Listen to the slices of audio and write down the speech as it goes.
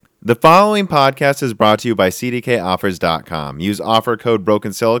The following podcast is brought to you by CDKOffers.com. Use offer code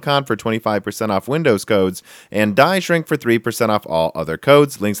BrokenSilicon for 25% off Windows codes and Die Shrink for 3% off all other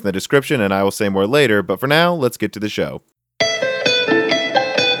codes. Links in the description, and I will say more later. But for now, let's get to the show.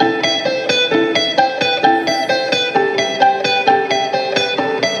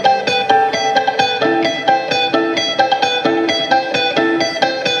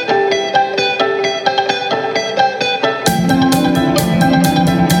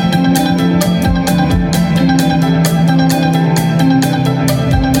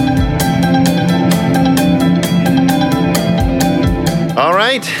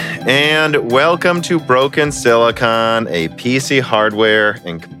 And welcome to Broken Silicon, a PC hardware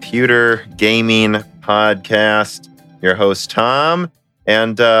and computer gaming podcast. Your host, Tom,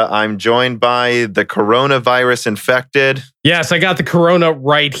 and I'm joined by the coronavirus infected. Yes, I got the corona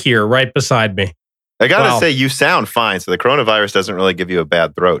right here, right beside me. I gotta say, you sound fine, so the coronavirus doesn't really give you a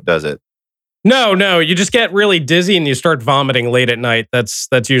bad throat, does it? No, you just get really dizzy and you start vomiting late at night. That's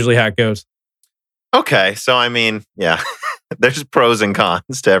usually how it goes. Okay, so I mean, yeah. There's pros and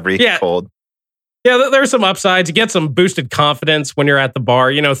cons to every cold. Yeah, there's some upsides. You get some boosted confidence when you're at the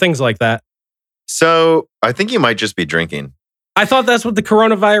bar, things like that. So I think you might just be drinking. I thought that's what the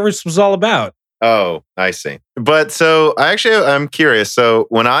coronavirus was all about. Oh, I see. But so I'm curious. So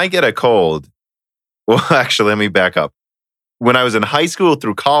when I get a cold, well, actually, let me back up. When I was in high school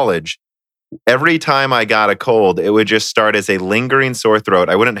through college, every time I got a cold, it would just start as a lingering sore throat.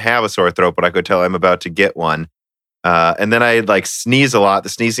 I wouldn't have a sore throat, but I could tell I'm about to get one. And then I'd sneeze a lot. The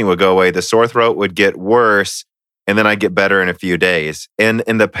sneezing would go away. The sore throat would get worse. And then I'd get better in a few days. And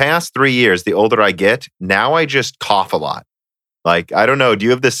in the past 3 years, the older I get, now I just cough a lot. I don't know. Do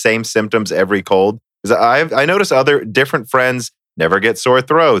you have the same symptoms every cold? Because I notice other different friends never get sore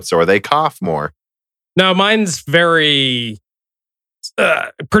throats or they cough more. No, mine's very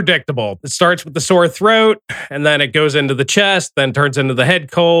predictable. It starts with the sore throat and then it goes into the chest, then turns into the head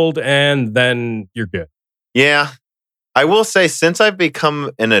cold, and then you're good. Yeah. I will say, since I've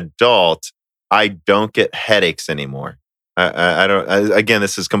become an adult, I don't get headaches anymore. I don't. Again,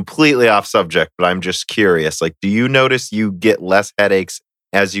 this is completely off subject, but I'm just curious. Do you notice you get less headaches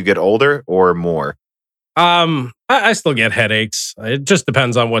as you get older, or more? I still get headaches. It just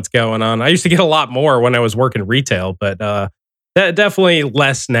depends on what's going on. I used to get a lot more when I was working retail, but definitely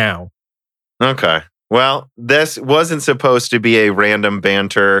less now. Okay. Well, this wasn't supposed to be a random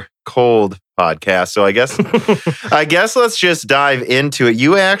banter cold podcast, so I guess let's just dive into it.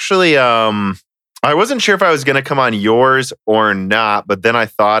 You actually, I wasn't sure if I was going to come on yours or not, but then I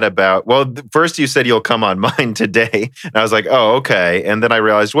thought about, first you said you'll come on mine today, and I was like, oh, okay, and then I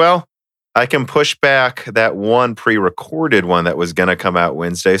realized, I can push back that one pre-recorded one that was going to come out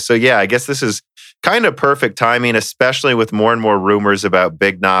Wednesday. So yeah, I guess this is kind of perfect timing, especially with more and more rumors about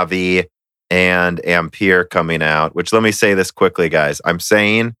Big Navi and Ampere coming out, which, let me say this quickly, guys. I'm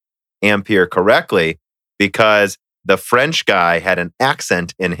saying Ampere correctly because the French guy had an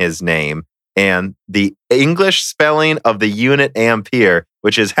accent in his name, and the English spelling of the unit Ampere,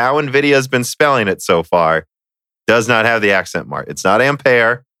 which is how NVIDIA's been spelling it so far, does not have the accent mark. It's not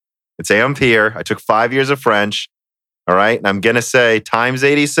Ampere, it's Ampere. I took 5 years of French, all right? And I'm going to say times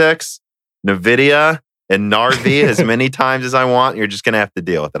 86, NVIDIA, and Narvi as many times as I want. You're just going to have to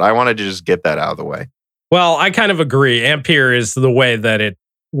deal with it. I wanted to just get that out of the way. Well, I kind of agree. Ampere is the way that it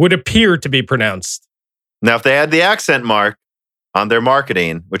would appear to be pronounced. Now, if they had the accent mark on their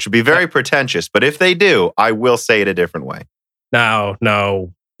marketing, which would be very pretentious, but if they do, I will say it a different way. No,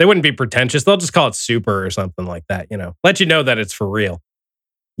 they wouldn't be pretentious. They'll just call it super or something like that, let you know that it's for real.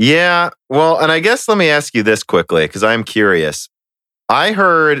 Yeah, well, and I guess let me ask you this quickly, because I'm curious. I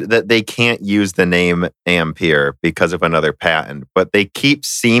heard that they can't use the name Ampere because of another patent, but they keep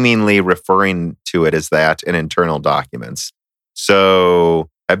seemingly referring to it as that in internal documents. So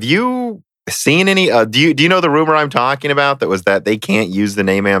have you seen any, do you know the rumor I'm talking about that was that they can't use the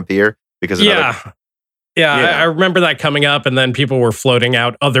name Ampere because of Yeah, I remember that coming up, and then people were floating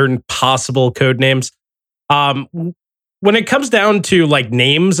out other possible code names. When it comes down to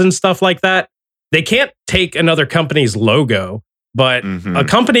names and stuff like that, they can't take another company's logo. But a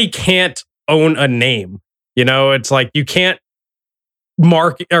company can't own a name. It's you can't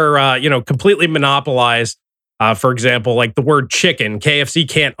mark or, completely monopolize, for example, the word chicken. KFC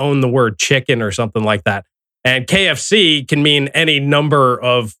can't own the word chicken or something like that. And KFC can mean any number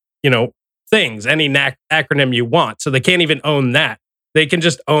of, things, any acronym you want. So they can't even own that. They can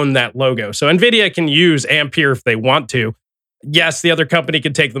just own that logo. So NVIDIA can use Ampere if they want to. Yes, the other company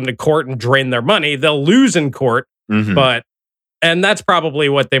could take them to court and drain their money. They'll lose in court, and that's probably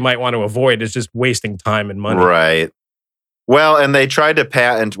what they might want to avoid, is just wasting time and money. Right. Well, and they tried to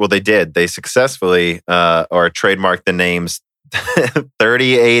patent, well, they did. They successfully or trademarked the names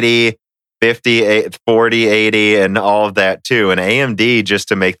 3080, 50, 4080, and all of that too. And AMD, just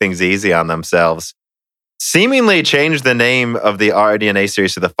to make things easy on themselves, seemingly changed the name of the RDNA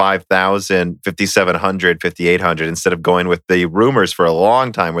series to the 5000, 5700, 5800, instead of going with the rumors for a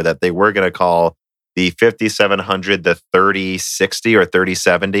long time where that they were going to call the 5700 the 3060 or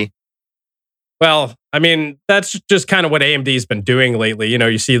 3070. Well, I mean, that's just kind of what AMD's been doing lately. You know,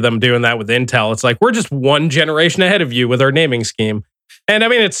 you see them doing that with Intel. It's like, we're just one generation ahead of you with our naming scheme. And I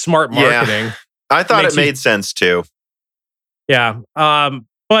mean, it's smart marketing. Yeah, I thought it made sense too. Yeah.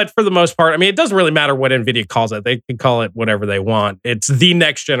 But for the most part, I mean, it doesn't really matter what NVIDIA calls it. They can call it whatever they want. It's the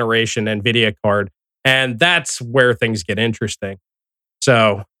next generation NVIDIA card. And that's where things get interesting.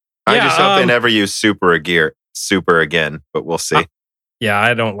 So I just hope they never use Super again, but we'll see. Yeah,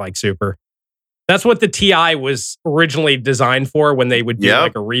 I don't like Super. That's what the TI was originally designed for when they would do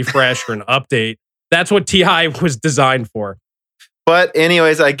like a refresh or an update. That's what TI was designed for. But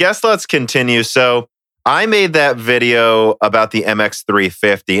anyways, I guess let's continue. So I made that video about the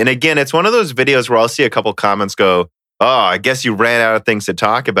MX350. And again, it's one of those videos where I'll see a couple comments go, oh, I guess you ran out of things to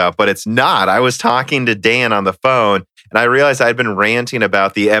talk about, but it's not. I was talking to Dan on the phone and I realized I'd been ranting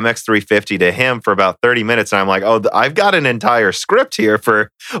about the MX350 to him for about 30 minutes. And I'm like, oh, I've got an entire script here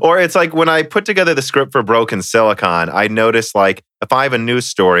or it's like when I put together the script for Broken Silicon, I noticed like if I have a news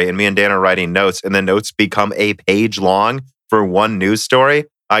story and me and Dan are writing notes and the notes become a page long for one news story,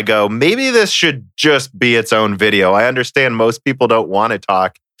 I go, maybe this should just be its own video. I understand most people don't want to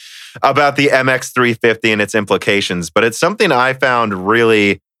talk about the MX350 and its implications, but it's something I found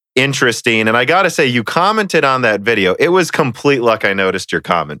really interesting. And I got to say, you commented on that video. It was complete luck I noticed your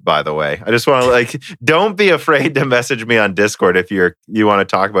comment, by the way. I just want to don't be afraid to message me on Discord if you want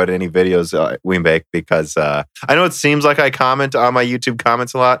to talk about any videos we make, because I know it seems like I comment on my YouTube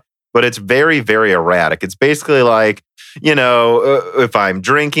comments a lot, but it's very, very erratic. It's basically like, you know, if I'm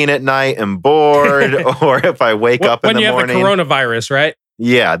drinking at night and bored, or if I wake up in the morning. When you have the coronavirus, right?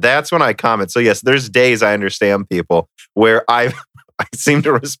 Yeah, that's when I comment. So yes, there's days I understand people where I seem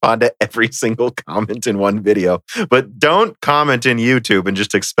to respond to every single comment in one video. But don't comment in YouTube and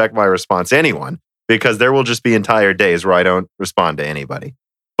just expect my response to anyone, because there will just be entire days where I don't respond to anybody.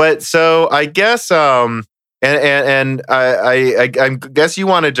 But so I guess I guess you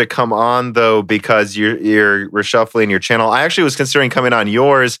wanted to come on though because you're reshuffling your channel. I actually was considering coming on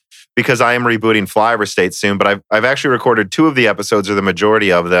yours because I am rebooting Flyover State soon, but I've actually recorded 2 of the episodes, or the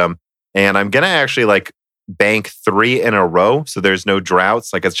majority of them, and I'm gonna actually like bank 3 in a row, so there's no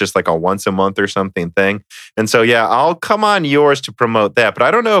droughts. Like it's just like a once a month or something thing. And so yeah, I'll come on yours to promote that. But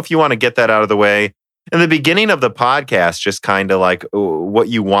I don't know if you want to get that out of the way in the beginning of the podcast, just kind of like what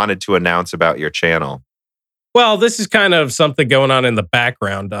you wanted to announce about your channel. Well, this is kind of something going on in the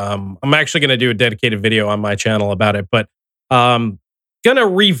background. I'm actually going to do a dedicated video on my channel about it, but going to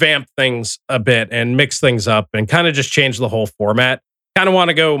revamp things a bit and mix things up and kind of just change the whole format. Kind of want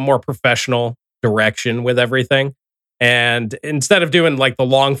to go more professional direction with everything. And instead of doing like the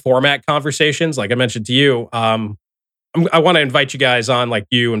long format conversations, like I mentioned to you, I want to invite you guys on, like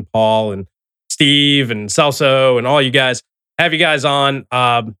you and Paul and Steve and Celso and all you guys, have you guys on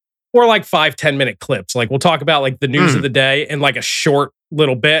more like 5-10 minute clips. Like we'll talk about like the news of the day in like a short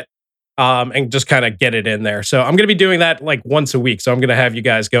little bit and just kind of get it in there. So I'm going to be doing that like once a week. So I'm going to have you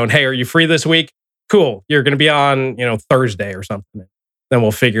guys going, hey, are you free this week? Cool. You're going to be on, Thursday or something. Then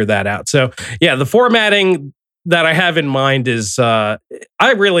we'll figure that out. So yeah, the formatting that I have in mind is, I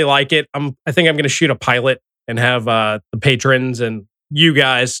really like it. I think I'm going to shoot a pilot and have the patrons and you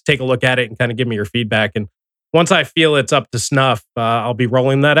guys take a look at it and kind of give me your feedback. And once I feel it's up to snuff, I'll be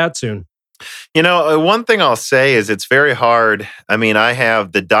rolling that out soon. One thing I'll say is it's very hard. I mean, I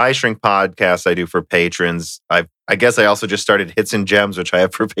have the Die Shrink podcast I do for patrons. I guess I also just started Hits and Gems, which I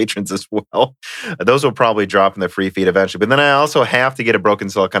have for patrons as well. Those will probably drop in the free feed eventually. But then I also have to get a Broken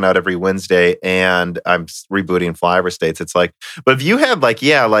Silicon out every Wednesday, and I'm rebooting Flyover States. It's like, but if you have like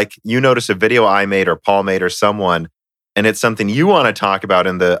you notice a video I made or Paul made or someone, and it's something you want to talk about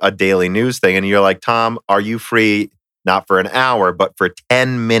in a daily news thing, and you're like, Tom, are you free not for an hour, but for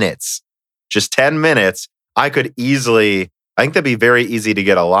 10 minutes? Just 10 minutes, I think that'd be very easy to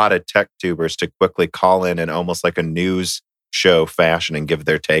get a lot of tech tubers to quickly call in almost like a news show fashion and give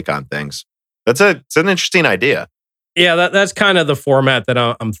their take on things. It's an interesting idea. Yeah, that's kind of the format that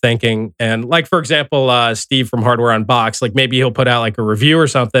I'm thinking. And like, for example, Steve from Hardware Unboxed, like maybe he'll put out like a review or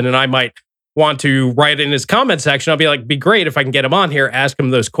something, and I might want to write in his comment section. I'll be like, be great if I can get him on here, ask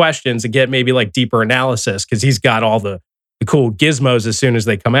him those questions and get maybe like deeper analysis, because he's got all the the cool gizmos as soon as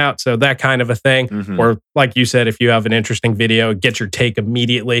they come out. So that kind of a thing. Mhm. Or like you said, if you have an interesting video, get your take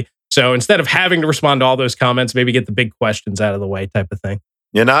immediately. So instead of having to respond to all those comments, maybe get the big questions out of the way type of thing.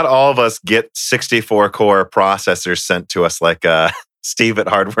 Yeah, not all of us get 64 core processors sent to us like Steve at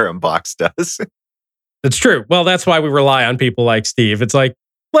Hardware Unboxed does. That's true. Well, that's why we rely on people like Steve. It's like,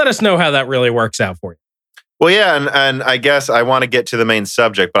 let us know how that really works out for you. Well, yeah, and I guess I want to get to the main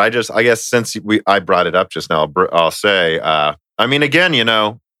subject, but I guess since I brought it up just now, I'll say, I mean, again,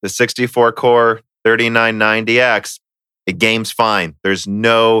 the 64 core 3990X, the game's fine.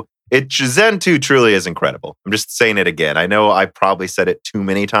 Zen 2 truly is incredible. I'm just saying it again. I know I probably said it too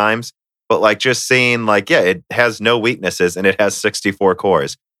many times, but like just saying it has no weaknesses and it has 64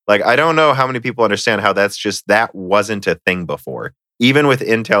 cores. Like, I don't know how many people understand how that wasn't a thing before. Even with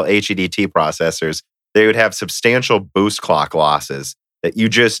Intel HEDT processors, they would have substantial boost clock losses that you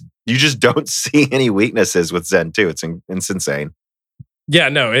just don't see any weaknesses with Zen 2. It's insane. Yeah,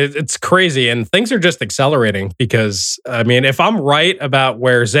 no, it's crazy. And things are just accelerating because, I mean, if I'm right about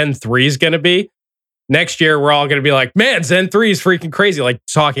where Zen 3 is going to be, next year we're all going to be like, man, Zen 3 is freaking crazy. Like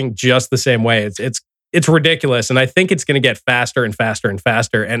talking just the same way. It's ridiculous. And I think it's going to get faster and faster and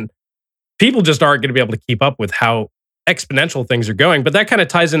faster. And people just aren't going to be able to keep up with how exponential things are going. But that kind of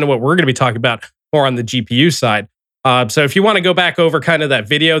ties into what we're going to be talking about more on the GPU side. So if you want to go back over kind of that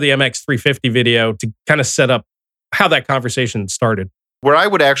video, the MX350 video, to kind of set up how that conversation started. Where I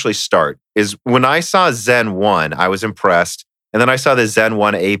would actually start is when I saw Zen 1, I was impressed. And then I saw the Zen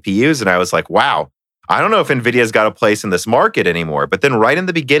 1 APUs and I was like, wow, I don't know if NVIDIA's got a place in this market anymore. But then right in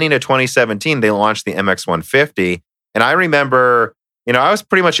the beginning of 2017, they launched the MX150. And I remember, I was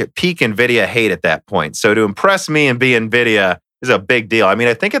pretty much at peak NVIDIA hate at that point. So to impress me and be NVIDIA is a big deal. I mean,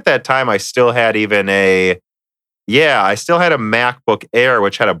 I think at that time I still had a MacBook Air,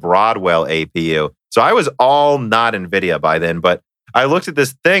 which had a Broadwell APU. So I was all not NVIDIA by then, but I looked at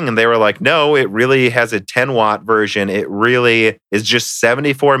this thing and they were like, no, it really has a 10 watt version. It really is just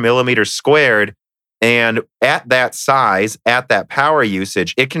 74 millimeters squared. And at that size, at that power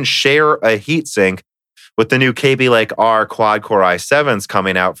usage, it can share a heatsink with the new Kaby Lake R quad core i7s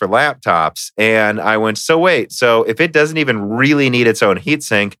coming out for laptops. And I went, so if it doesn't even really need its own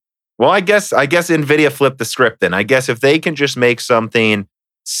heatsink, well, I guess NVIDIA flipped the script then. I guess if they can just make something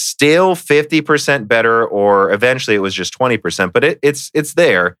still 50% better, or eventually it was just 20%, but it's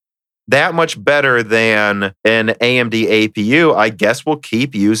there, that much better than an AMD APU, I guess we'll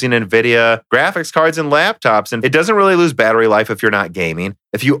keep using NVIDIA graphics cards and laptops. And it doesn't really lose battery life if you're not gaming.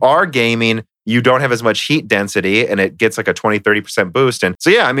 If you are gaming, you don't have as much heat density and it gets like a 20-30% boost. And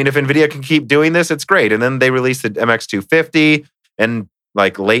so, yeah, I mean, if NVIDIA can keep doing this, it's great. And then they released the MX250 in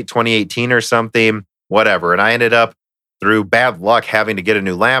like late 2018 or something, whatever. And I ended up, through bad luck, having to get a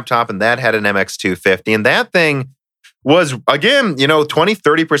new laptop, and that had an MX250. And that thing was, again,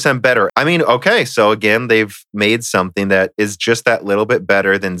 20-30% better. I mean, okay, so again, they've made something that is just that little bit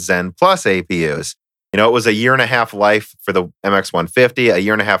better than Zen Plus APUs. It was a 1.5 year life for the MX150. A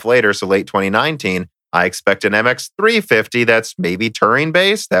 1.5 years later, so late 2019, I expect an MX350 that's maybe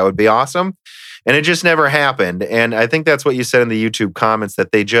Turing-based. That would be awesome. And it just never happened. And I think that's what you said in the YouTube comments,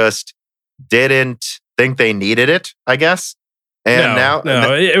 that they just didn't think they needed it, I guess. And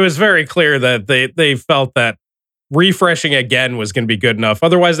it was very clear that they felt that refreshing again was going to be good enough.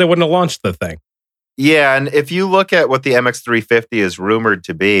 Otherwise, they wouldn't have launched the thing. Yeah, and if you look at what the MX350 is rumored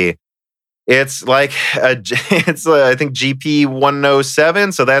to be, it's like I think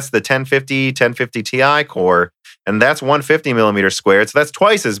GP107, so that's the 1050 Ti core, and that's 150 millimeters squared, so that's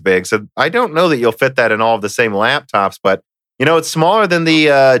twice as big. So I don't know that you'll fit that in all of the same laptops, but it's smaller than the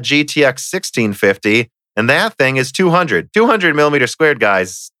GTX 1650, and that thing is 200 millimeters squared,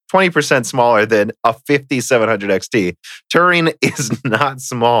 guys. 20% smaller than a 5700 XT. Turing is not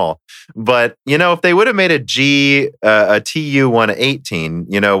small. But, if they would have made a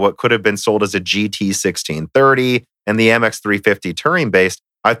TU118, what could have been sold as a GT1630 and the MX350 Turing based,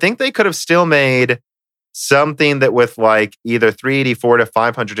 I think they could have still made something that with like either 384 to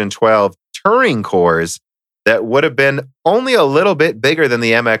 512 Turing cores that would have been only a little bit bigger than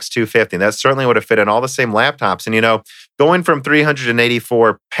the MX250. That certainly would have fit in all the same laptops. And, going from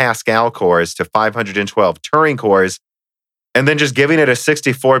 384 Pascal cores to 512 Turing cores, and then just giving it a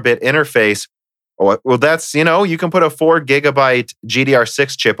 64-bit interface, well, that's, you can put a 4 gigabyte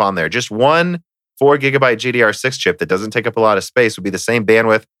GDR6 chip on there. Just one 4 gigabyte GDR6 chip that doesn't take up a lot of space would be the same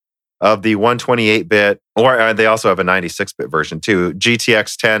bandwidth of the 128-bit, or they also have a 96-bit version too,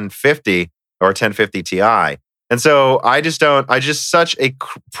 GTX 1050 or 1050 Ti. And so such a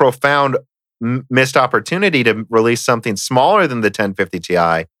profound missed opportunity to release something smaller than the 1050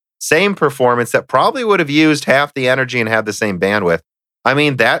 Ti same performance that probably would have used half the energy and had the same bandwidth. I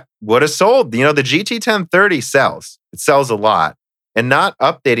mean, that would have sold. You know, the GT 1030 sells. It sells a lot. And not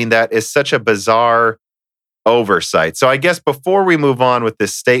updating that is such a bizarre oversight. So I guess before we move on with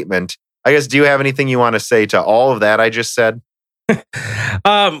this statement, I guess, do you have anything you want to say to all of that I just said?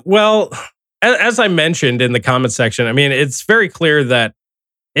 Well, as I mentioned in the comment section, I mean, it's very clear that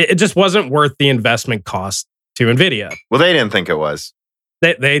it just wasn't worth the investment cost to NVIDIA. Well, they didn't think it was.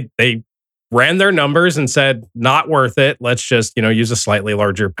 They ran their numbers and said, not worth it. Let's just, use a slightly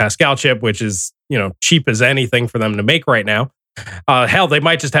larger Pascal chip, which is, cheap as anything for them to make right now. Hell, they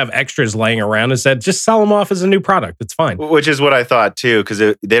might just have extras laying around and said, just sell them off as a new product. It's fine. Which is what I thought too, because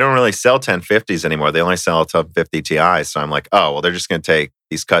they don't really sell 1050s anymore. They only sell 1050 Ti. So I'm like, oh, well, they're just going to take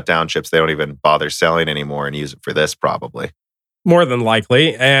these cut down chips they don't even bother selling anymore and use it for this probably. More than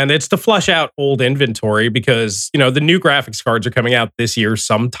likely. And it's to flush out old inventory because, the new graphics cards are coming out this year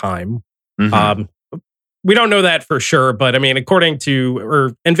sometime. Mm-hmm. We don't know that for sure, but I mean, according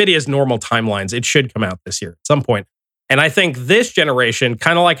to NVIDIA's normal timelines, it should come out this year at some point. And I think this generation,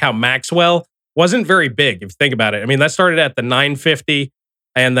 kind of like how Maxwell wasn't very big, if you think about it. I mean, that started at the 950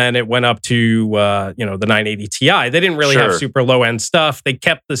 and then it went up to, the 980 Ti. They didn't really have super low end stuff. They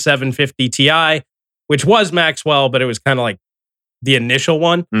kept the 750 Ti, which was Maxwell, but it was kind of like the initial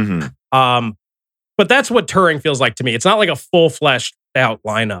one. Mm-hmm. But that's what Turing feels like to me. It's not like a full fleshed out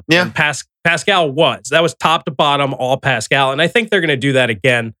lineup. Yeah. And Pascal was. That was top to bottom, all Pascal. And I think they're going to do that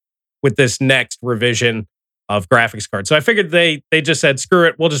again with this next revision of graphics cards. So I figured they just said, screw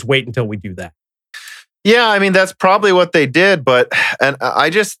it, we'll just wait until we do that. Yeah, I mean, that's probably what they did, and I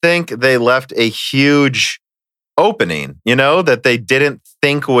just think they left a huge opening, that they didn't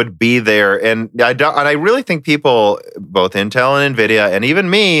think would be there. And I really think people, both Intel and NVIDIA, and even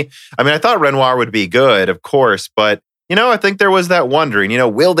me, I mean, I thought Renoir would be good, of course, but I think there was that wondering,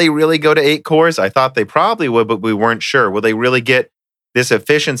 will they really go to 8 cores? I thought they probably would, but we weren't sure. Will they really get this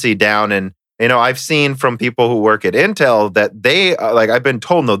efficiency down? And, I've seen from people who work at Intel that they, I've been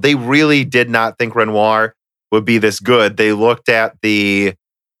told, no, they really did not think Renoir would be this good. They looked at the,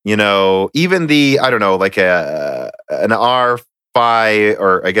 even the, I don't know, like an R5,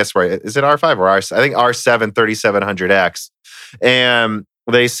 or I guess, right, is it R5 or R? I think R7 3700X. And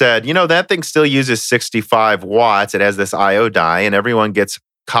they said, that thing still uses 65 watts. It has this I/O die, and everyone gets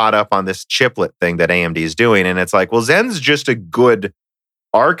caught up on this chiplet thing that AMD is doing. And it's like, well, Zen's just a good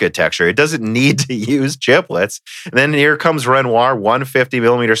architecture. It doesn't need to use chiplets. And then here comes Renoir, 150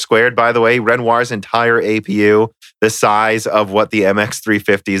 millimeter squared. By the way, Renoir's entire APU, the size of what the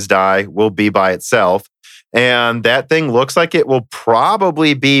MX350's die will be by itself. And that thing looks like it will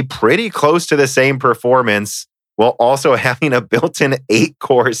probably be pretty close to the same performance while also having a built-in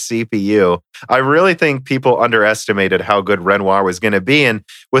 8-core CPU. I really think people underestimated how good Renoir was going to be. And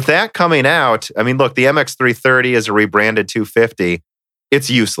with that coming out, I mean, look, the MX330 is a rebranded 250. It's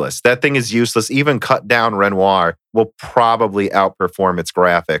useless. That thing is useless. Even cut down Renoir will probably outperform its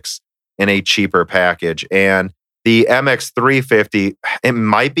graphics in a cheaper package. And the MX350, it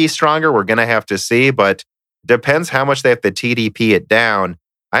might be stronger. We're going to have to see, but depends how much they have to TDP it down.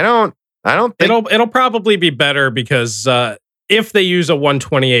 I don't think it'll probably be better because if they use a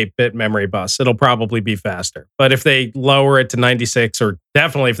 128-bit memory bus, it'll probably be faster. But if they lower it to 96, or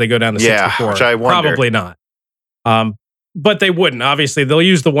definitely if they go down to 64, which I wonder. Probably not. But they wouldn't. Obviously, they'll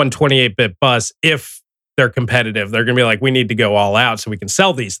use the 128-bit bus if they're competitive. They're going to be like, we need to go all out so we can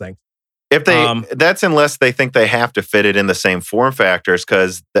sell these things. If they, that's unless they think they have to fit it in the same form factors,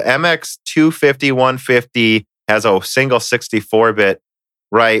 because the MX250, 150 has a single 64-bit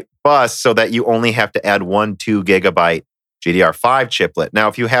bus, so that you only have to add 1 2 gigabyte GDR5 chiplet. Now,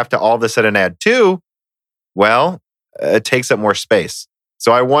 if you have to all of a sudden add 2, well, it takes up more space.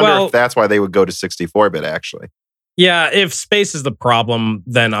 So I wonder if that's why they would go to 64-bit, actually. Yeah, if space is the problem,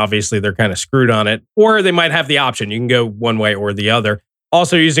 then obviously they're kind of screwed on it. Or they might have the option. You can go one way or the other.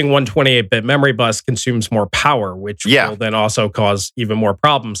 Also, using 128-bit memory bus consumes more power, which will then also cause even more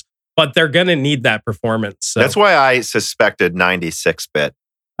problems. But they're going to need that performance. So. That's why I suspected 96-bit.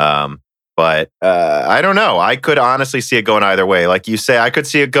 But I don't know. I could honestly see it going either way. Like you say, I could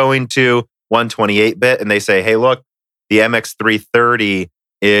see it going to 128-bit and they say, hey, look, the MX330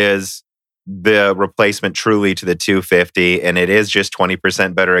 is the replacement truly to the 250, and it is just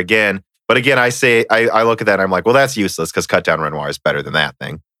 20% better again. But again, I look at that and I'm like, well, that's useless because cut down Renoir is better than that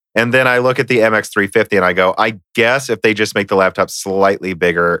thing. And then I look at the MX350 and I go, I guess if they just make the laptop slightly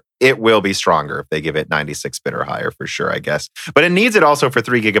bigger, it will be stronger if they give it 96-bit or higher for sure, I guess. But it needs it also for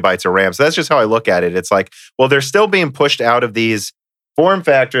 3 gigabytes of RAM. So that's just how I look at it. It's like, well, they're still being pushed out of these form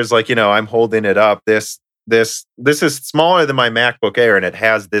factors. Like, I'm holding it up. This this is smaller than my MacBook Air and it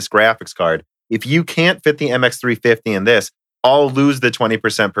has this graphics card. If you can't fit the MX350 in this, I'll lose the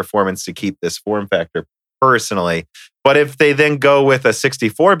 20% performance to keep this form factor personally. But if they then go with a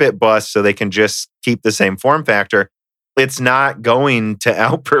 64-bit bus so they can just keep the same form factor, it's not going to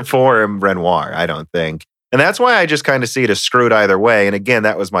outperform Renoir, I don't think. And that's why I just kind of see it as screwed either way. And again,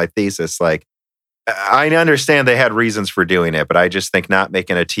 that was my thesis. Like, I understand they had reasons for doing it, but I just think not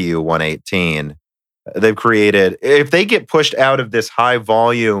making a TU 118, they've created, if they get pushed out of this high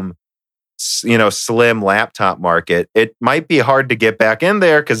volume, slim laptop market, it might be hard to get back in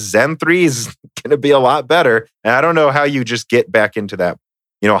there because Zen 3 is going to be a lot better. And I don't know how you just get back into that,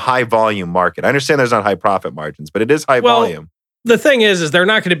 high volume market. I understand there's not high profit margins, but it is high volume. The thing is they're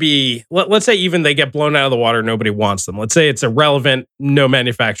not going to be, let's say even they get blown out of the water, nobody wants them. Let's say it's irrelevant, no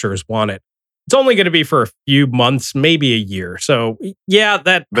manufacturers want it. It's only going to be for a few months, maybe a year. So yeah,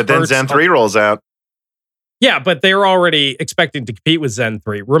 that. But then Zen 3 rolls out. Yeah, but they're already expecting to compete with Zen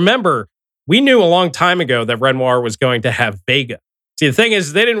 3. Remember, we knew a long time ago that Renoir was going to have Vega. See, the thing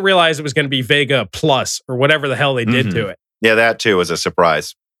is, they didn't realize it was going to be Vega Plus or whatever the hell they did to it. Yeah, that too was a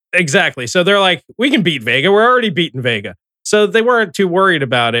surprise. Exactly. So they're like, we can beat Vega. We're already beating Vega. So they weren't too worried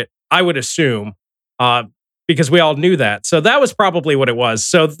about it, I would assume, because we all knew that. So that was probably what it was.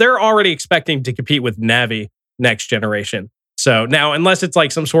 So they're already expecting to compete with Navi next generation. So now, unless it's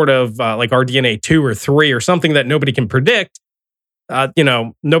like some sort of like RDNA 2 or 3 or something that nobody can predict,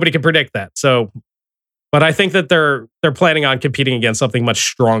 nobody can predict that. So, but I think that they're planning on competing against something much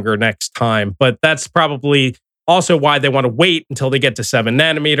stronger next time. But that's probably also why they want to wait until they get to 7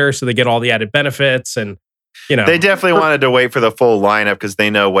 nanometers so they get all the added benefits. And they definitely wanted to wait for the full lineup because they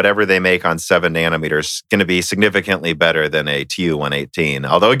know whatever they make on 7 nanometers is going to be significantly better than a TU 118.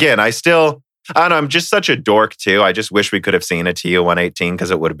 Although again, I don't know, I'm just such a dork too. I just wish we could have seen a TU 118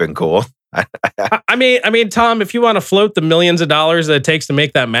 because it would have been cool. I mean, Tom, if you want to float the millions of dollars that it takes to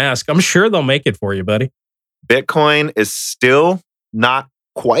make that mask, I'm sure they'll make it for you, buddy. Bitcoin is still not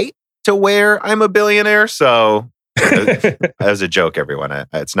quite to where I'm a billionaire. So as a joke, everyone,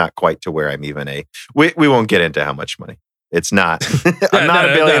 it's not quite to where I'm even we won't get into how much money. It's not. I'm not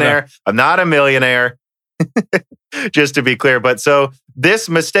a billionaire. No. I'm not a millionaire. Just to be clear. But so this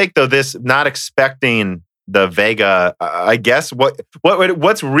mistake, though, this not expecting the Vega, I guess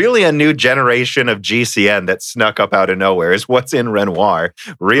what's really a new generation of GCN that snuck up out of nowhere is what's in Renoir,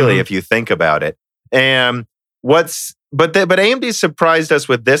 really, if you think about it. And but AMD surprised us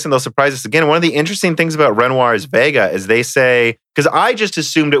with this, and they'll surprise us again. One of the interesting things about Renoir's Vega is they say, because I just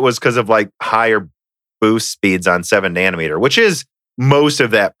assumed it was because of like higher boost speeds on 7 nanometer, which is most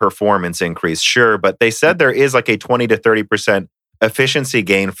of that performance increase, sure. But they said there is like a 20 to 30% efficiency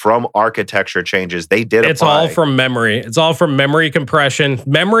gain from architecture changes they did It's apply. all from memory. It's all from memory compression.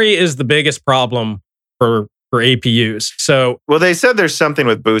 Memory is the biggest problem for APUs. So, well, they said there's something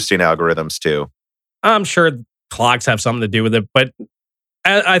with boosting algorithms too. I'm sure clocks have something to do with it, but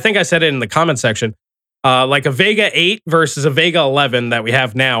I think I said it in the comment section. Like a Vega 8 versus a Vega 11 that we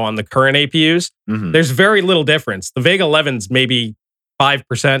have now on the current APUs, there's very little difference. The Vega 11's maybe 5%,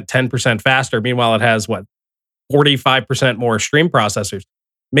 10% faster. Meanwhile, it has 45% more stream processors.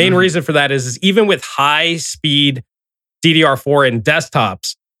 Main reason for that is even with high speed DDR4 in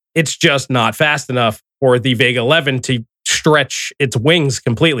desktops, it's just not fast enough for the Vega 11 to stretch its wings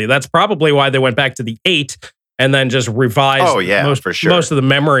completely. That's probably why they went back to the 8 and then just revised most of the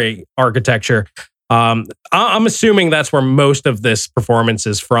memory architecture. I'm assuming that's where most of this performance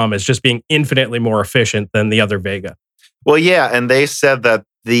is from, is just being infinitely more efficient than the other Vega. Well, yeah, and they said that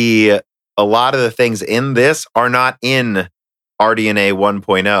a lot of the things in this are not in RDNA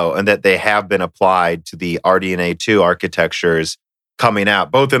 1.0 and that they have been applied to the RDNA 2 architectures coming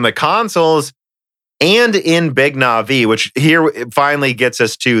out, both in the consoles and in Big Navi, which here finally gets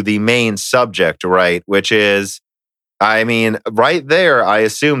us to the main subject, right? Which is, I mean, right there, I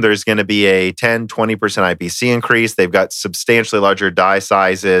assume there's going to be a 10, 20% IPC increase. They've got substantially larger die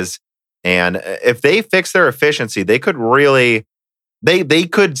sizes. And if they fix their efficiency, they could really, they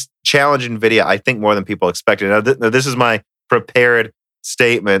could challenge NVIDIA, I think, more than people expected. Now, this is my prepared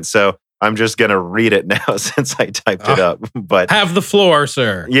statement, so I'm just going to read it now since I typed it up. But have the floor,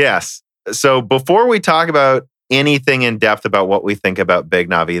 sir. Yes. So before we talk about anything in depth about what we think about Big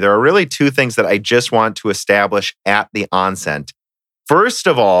Navi, there are really two things that I just want to establish at the onset. First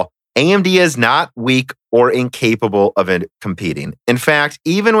of all, AMD is not weak or incapable of competing. In fact,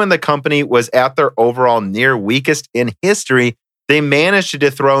 even when the company was at their overall near weakest in history, they managed to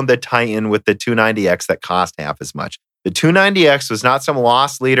dethrone the Titan with the 290X that cost half as much. The 290X was not some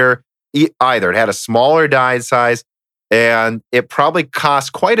loss leader either. It had a smaller die size. And it probably costs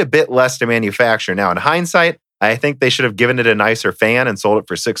quite a bit less to manufacture. Now, in hindsight, I think they should have given it a nicer fan and sold it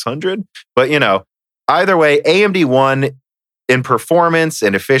for $600. But, either way, AMD won in performance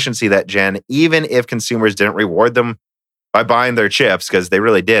and efficiency that gen, even if consumers didn't reward them by buying their chips, because they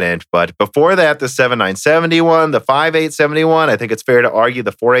really didn't. But before that, the 7970 one, the 5871, I think it's fair to argue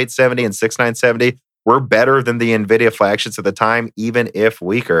the 4870 and 6970 were better than the NVIDIA flagships at the time, even if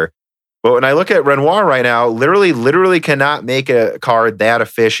weaker. But when I look at Renoir right now, literally cannot make a card that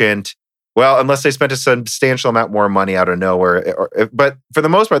efficient. Well, unless they spent a substantial amount more money out of nowhere. But for the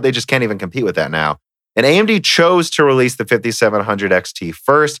most part, they just can't even compete with that now. And AMD chose to release the 5700 XT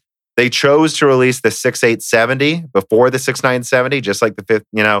first. They chose to release the 6870 before the 6970, just like the fifth.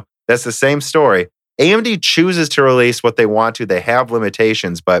 That's the same story. AMD chooses to release what they want to. They have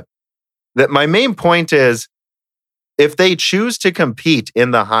limitations, but my main point is, if they choose to compete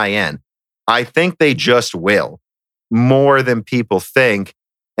in the high end, I think they just will, more than people think,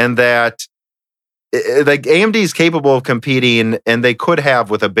 and that like AMD is capable of competing, and they could have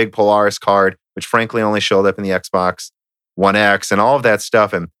with a big Polaris card, which frankly only showed up in the Xbox One X and all of that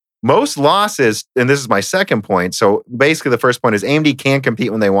stuff. And most losses, and this is my second point. So basically, the first point is AMD can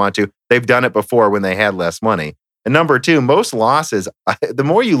compete when they want to. They've done it before when they had less money. And number two, most losses, the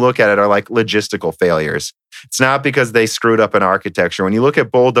more you look at it, are like logistical failures. It's not because they screwed up an architecture. When you look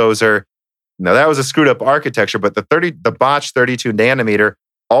at Bulldozer, now that was a screwed up architecture, but the botched 32 nanometer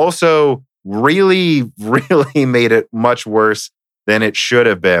also really made it much worse than it should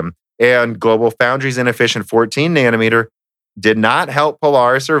have been. And Global Foundry's inefficient 14 nanometer did not help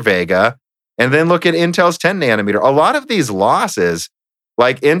Polaris or Vega. And then look at Intel's 10 nanometer. A lot of these losses,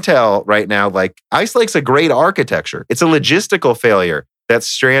 like Intel right now, like Ice Lake's a great architecture. It's a logistical failure that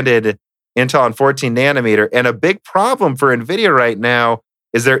stranded Intel on 14 nanometer. And a big problem for NVIDIA right now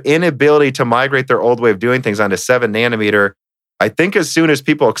is their inability to migrate their old way of doing things onto 7 nanometer, I think as soon as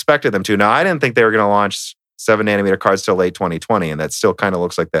people expected them to. Now, I didn't think they were going to launch 7 nanometer cards till late 2020, and that still kind of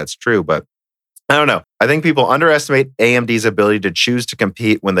looks like that's true. But I don't know. I think people underestimate AMD's ability to choose to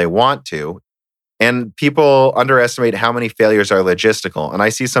compete when they want to. And people underestimate how many failures are logistical. And I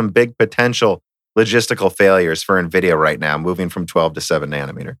see some big potential logistical failures for NVIDIA right now, moving from 12 to 7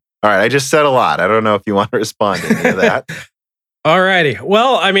 nanometer. All right, I just said a lot. I don't know if you want to respond to any of that. All righty.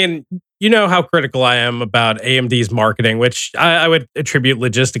 Well, I mean, you know how critical I am about AMD's marketing, which I would attribute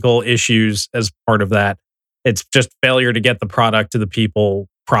logistical issues as part of that. It's just failure to get the product to the people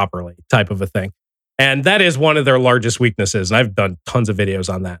properly, type of a thing. And that is one of their largest weaknesses. And I've done tons of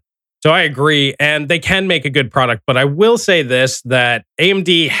videos on that. So I agree. And they can make a good product. But I will say this, that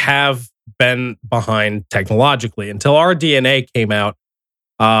AMD have been behind technologically. Until RDNA came out,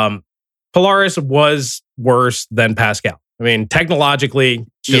 Polaris was worse than Pascal. I mean, technologically,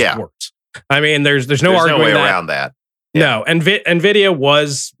 just worse. I mean, there's no arguing no way around that. Yeah. No, and NVIDIA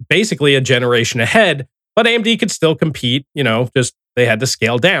was basically a generation ahead, but AMD could still compete. Just they had to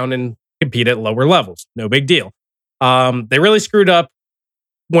scale down and compete at lower levels. No big deal. They really screwed up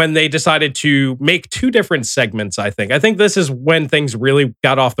when they decided to make two different segments, I think this is when things really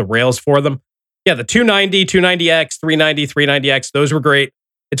got off the rails for them. Yeah, the 290, 290X, 390, 390X, those were great.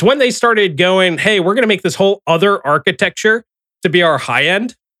 It's when they started going, hey, we're going to make this whole other architecture to be our high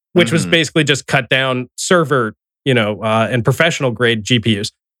end, which was basically just cut down server, and professional grade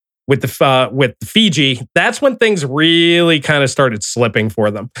GPUs with the Fiji. That's when things really kind of started slipping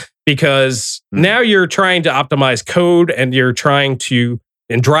for them, because now you're trying to optimize code and you're trying to,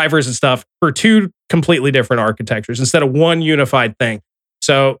 and drivers and stuff, for two completely different architectures instead of one unified thing.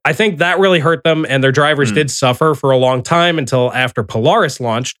 So I think that really hurt them, and their drivers did suffer for a long time until after Polaris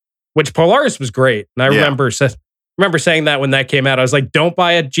launched, which Polaris was great. And I remember saying that when that came out. I was like, don't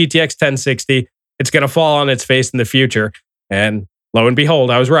buy a GTX 1060. It's going to fall on its face in the future. And lo and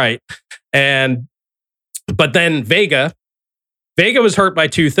behold, I was right. But then Vega was hurt by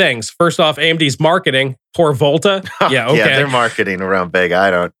two things. First off, AMD's marketing. Poor Volta. Yeah, okay. Yeah, they're marketing around Vega.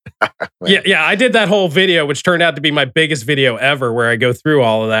 I don't. yeah. I did that whole video, which turned out to be my biggest video ever, where I go through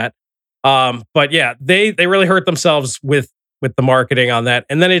all of that. But yeah, they really hurt themselves with the marketing on that,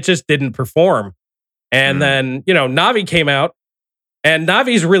 and then it just didn't perform. And then Navi came out, and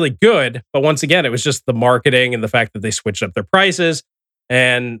Navi's really good, but once again, it was just the marketing and the fact that they switched up their prices,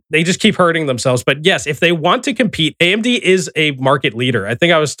 and they just keep hurting themselves. But yes, if they want to compete, AMD is a market leader. I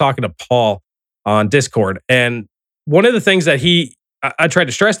think I was talking to Paul on Discord, and one of the things that I tried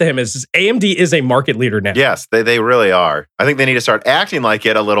to stress to him is AMD is a market leader now. Yes, they really are. I think they need to start acting like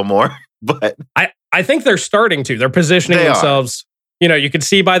it a little more. But I think they're starting to. They're positioning themselves. You can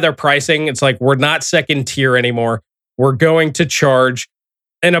see by their pricing, it's like, we're not second tier anymore. We're going to charge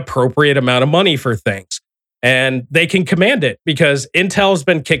an appropriate amount of money for things. and they can command it because Intel's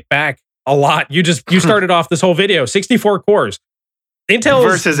been kicked back a lot. You started off this whole video, 64 cores. Intel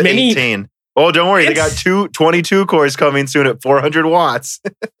versus 18. Oh, don't worry. They got 22 cores coming soon at 400 watts.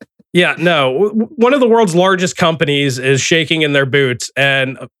 Yeah, no. One of the world's largest companies is shaking in their boots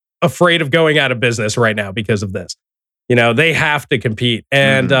and afraid of going out of business right now because of this. They have to compete.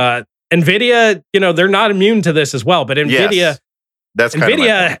 And NVIDIA, they're not immune to this as well. But NVIDIA,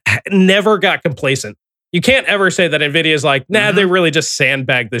 NVIDIA never got complacent. You can't ever say that NVIDIA is like, nah, they really just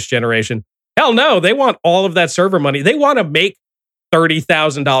sandbagged this generation. Hell no, they want all of that server money. They want to make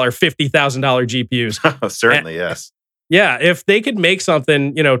 $30,000, $50,000 GPUs. Oh, certainly, yes. Yeah, if they could make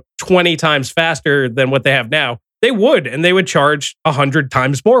something, 20 times faster than what they have now, they would, and they would charge 100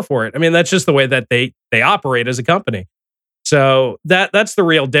 times more for it. I mean, that's just the way that they operate as a company. So that's the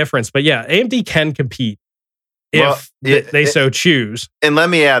real difference. But yeah, AMD can compete if they so choose. And let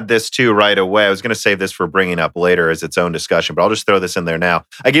me add this too right away. I was going to save this for bringing up later as its own discussion, but I'll just throw this in there now.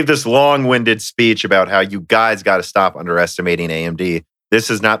 I gave this long-winded speech about how you guys got to stop underestimating AMD. This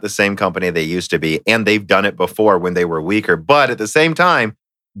is not the same company they used to be, and they've done it before when they were weaker. But at the same time,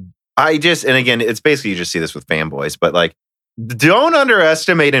 and again, it's basically you just see this with fanboys, but like, don't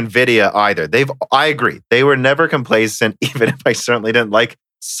underestimate NVIDIA either. I agree. They were never complacent, even if I certainly didn't like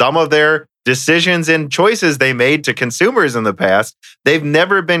some of their decisions and choices they made to consumers in the past. They've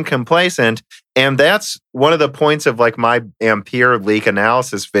never been complacent. And that's one of the points of like my Ampere leak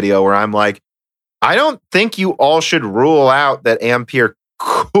analysis video where I'm like, I don't think you all should rule out that Ampere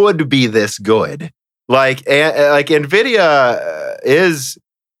could be this good. Like NVIDIA is,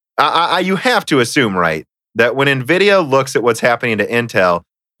 you have to assume, right, that when NVIDIA looks at what's happening to Intel,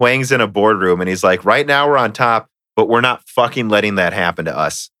 Huang's in a boardroom and he's like, right now we're on top, but we're not fucking letting that happen to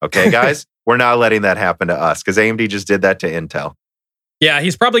us. Okay, guys? We're not letting that happen to us because AMD just did that to Intel. Yeah,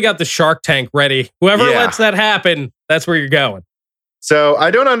 he's probably got the Shark Tank ready. Whoever lets that happen, that's where you're going. So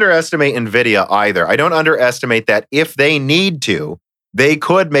I don't underestimate NVIDIA either. I don't underestimate that if they need to, they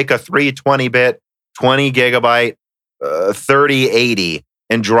could make a 320-bit, 20 gigabyte, 3080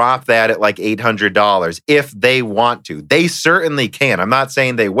 and drop that at like $800 if they want to. They certainly can. I'm not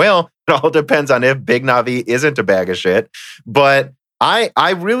saying they will. It all depends on if Big Navi isn't a bag of shit. But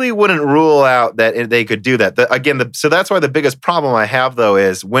I really wouldn't rule out that they could do that. So that's why the biggest problem I have, though,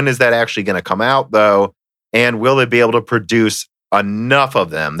 is when is that actually going to come out, though? And will they be able to produce enough of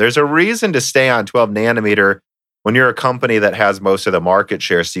them? There's a reason to stay on 12 nanometer when you're a company that has most of the market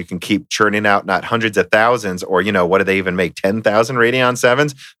share, so you can keep churning out not hundreds of thousands or, what do they even make, 10,000 Radeon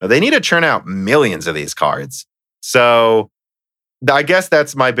 7s? No, they need to churn out millions of these cards. So I guess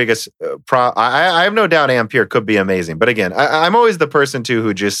that's my biggest I have no doubt Ampere could be amazing. But again, I'm always the person, too,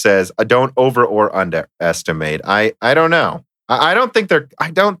 who just says, don't over or underestimate. I don't know. I don't think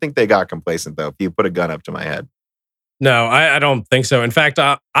they got complacent, though, if you put a gun up to my head. No, I don't think so. In fact,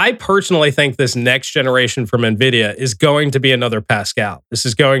 I personally think this next generation from NVIDIA is going to be another Pascal. This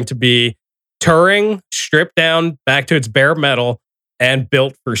is going to be Turing stripped down back to its bare metal and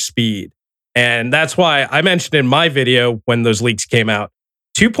built for speed. And that's why I mentioned in my video when those leaks came out,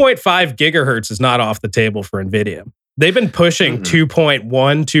 2.5 gigahertz is not off the table for NVIDIA. They've been pushing 2.1,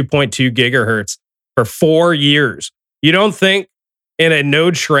 2.2 gigahertz for 4 years. You don't think in a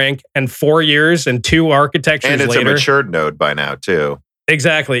node shrink and 4 years and two architectures later. And it's a matured node by now, too.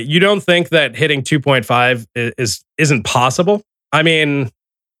 Exactly. You don't think that hitting 2.5 isn't possible? I mean,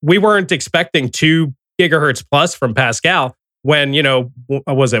 we weren't expecting 2 gigahertz plus from Pascal when,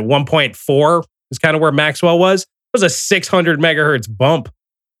 was it 1.4 is kind of where Maxwell was? It was a 600 megahertz bump.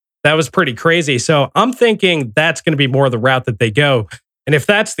 That was pretty crazy. So I'm thinking that's going to be more the route that they go. And if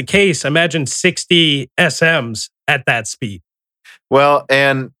that's the case, imagine 60 SMs at that speed. Well,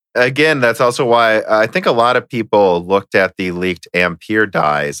 and again, that's also why I think a lot of people looked at the leaked Ampere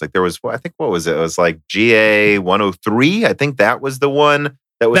dies. Like there was, I think, what was it? It was like GA103. I think that was the one.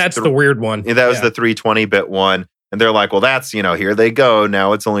 That's the weird one. That was the 320-bit one. And they're like, well, that's, here they go.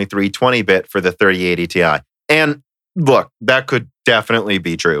 Now it's only 320-bit for the 3080 Ti. And look, that could definitely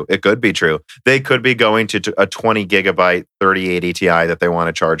be true. It could be true. They could be going to a 20 gigabyte 3080 Ti that they want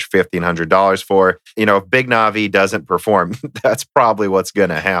to charge $1,500 for. If Big Navi doesn't perform, that's probably what's going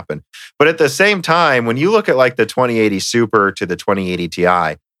to happen. But at the same time, when you look at like the 2080 Super to the 2080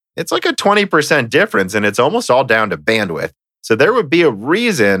 Ti, it's like a 20% difference and it's almost all down to bandwidth. So there would be a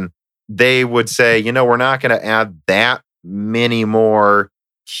reason they would say, we're not going to add that many more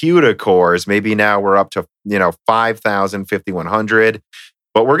CUDA cores. Maybe now we're up to 5,000, 5,100,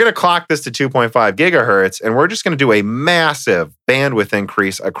 but we're going to clock this to 2.5 gigahertz, and we're just going to do a massive bandwidth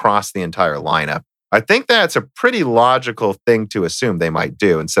increase across the entire lineup. I think that's a pretty logical thing to assume they might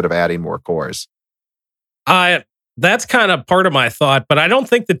do instead of adding more cores. That's kind of part of my thought, but I don't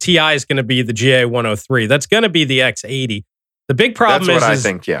think the TI is going to be the GA103. That's going to be the X80. The big problem That's what I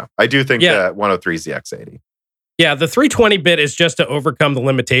think, yeah. I do think that 103 is the X80. Yeah, the 320-bit is just to overcome the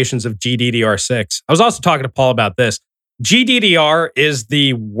limitations of GDDR6. I was also talking to Paul about this. GDDR is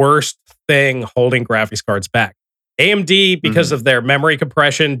the worst thing holding graphics cards back. AMD, because of their memory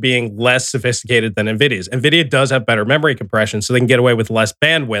compression being less sophisticated than NVIDIA's. NVIDIA does have better memory compression, so they can get away with less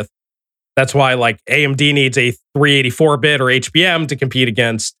bandwidth. That's why like AMD needs a 384-bit or HBM to compete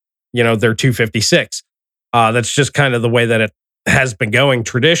against, their 256. That's just kind of the way that it has been going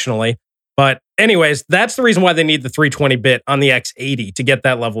traditionally. But anyways, that's the reason why they need the 320-bit on the X80 to get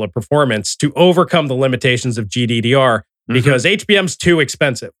that level of performance to overcome the limitations of GDDR because HBM's too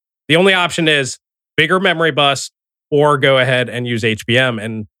expensive. The only option is bigger memory bus or go ahead and use HBM.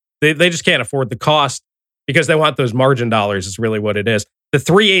 And they just can't afford the cost because they want those margin dollars is really what it is. The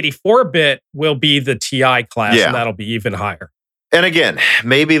 384-bit will be the TI class, and that'll be even higher. And again,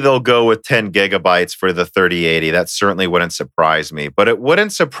 maybe they'll go with 10 gigabytes for the 3080. That certainly wouldn't surprise me. But it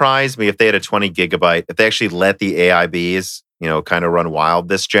wouldn't surprise me if they had a 20 gigabyte, if they actually let the AIBs, kind of run wild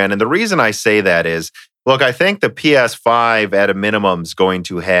this gen. And the reason I say that is, look, I think the PS5 at a minimum is going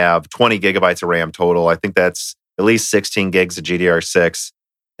to have 20 gigabytes of RAM total. I think that's at least 16 gigs of GDDR6,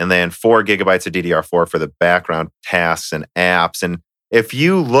 and then 4 gigabytes of DDR4 for the background tasks and apps. And if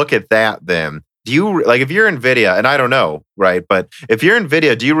you look at that, then do you if you're NVIDIA, and I don't know, right? But if you're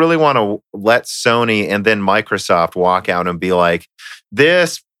NVIDIA, do you really want to let Sony and then Microsoft walk out and be like,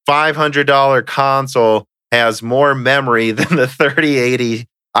 this $500 console has more memory than the 3080?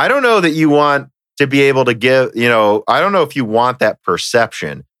 I don't know that you want to be able to give, I don't know if you want that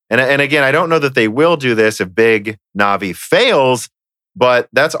perception. And again, I don't know that they will do this if Big Navi fails, but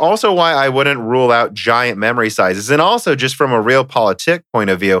that's also why I wouldn't rule out giant memory sizes. And also just from a realpolitik point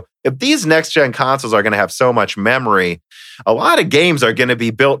of view, if these next-gen consoles are going to have so much memory, a lot of games are going to be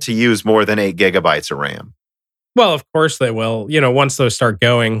built to use more than 8 gigabytes of RAM. Well, of course they will. Once those start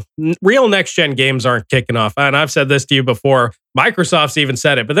going, real next-gen games aren't kicking off. And I've said this to you before. Microsoft's even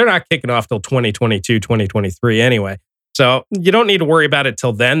said it, but they're not kicking off till 2022, 2023 anyway. So you don't need to worry about it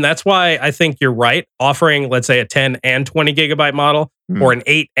till then. That's why I think you're right. Offering, let's say, a 10 and 20 gigabyte model or an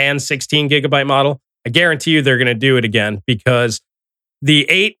 8 and 16 gigabyte model, I guarantee you they're going to do it again because the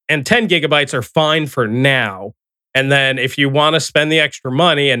 8 and 10 gigabytes are fine for now. And then if you want to spend the extra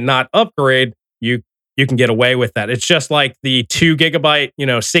money and not upgrade, you can get away with that. It's just like the 2 gigabyte,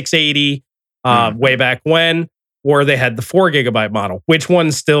 680 way back when, or they had the 4 gigabyte model. Which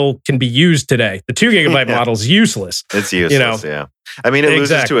one still can be used today? The 2 gigabyte model is useless. It's useless, yeah. I mean, it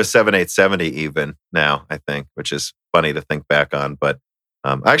loses to a 7870 even now, I think, which is funny to think back on. But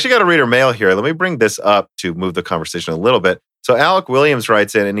I actually got a reader mail here. Let me bring this up to move the conversation a little bit. So Alec Williams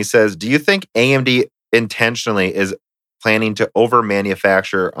writes in and he says, do you think AMD intentionally is planning to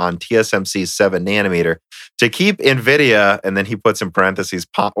over-manufacture on TSMC's 7 nanometer to keep NVIDIA, and then he puts in parentheses,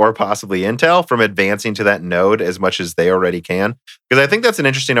 or possibly Intel, from advancing to that node as much as they already can? Because I think that's an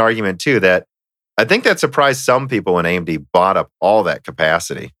interesting argument too, that I think that surprised some people when AMD bought up all that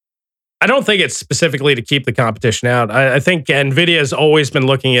capacity. I don't think it's specifically to keep the competition out. I think NVIDIA has always been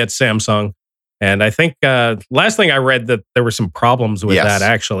looking at Samsung. And I think last thing I read that there were some problems with that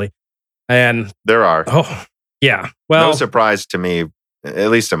actually. And there are. Oh, yeah. Well, no surprise to me, at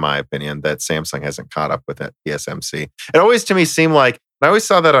least in my opinion, that Samsung hasn't caught up with that TSMC. It always to me seemed like, I always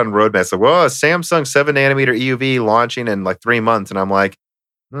saw that on roadmaps, like, well, a Samsung 7 nanometer EUV launching in like 3 months. And I'm like,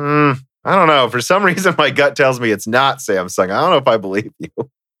 I don't know. For some reason, my gut tells me it's not Samsung. I don't know if I believe you.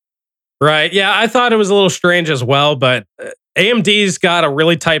 Right. Yeah, I thought it was a little strange as well, but AMD's got a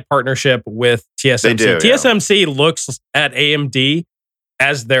really tight partnership with TSMC. They do, TSMC looks at AMD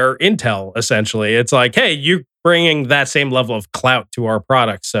as their Intel, essentially. It's like, hey, you bringing that same level of clout to our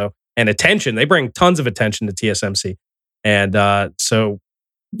products. So, and attention, they bring tons of attention to TSMC. And so,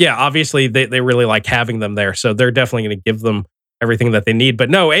 yeah, obviously they really like having them there. So they're definitely going to give them everything that they need. But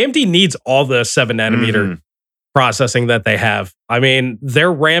no, AMD needs all the 7 nanometer processing that they have. I mean,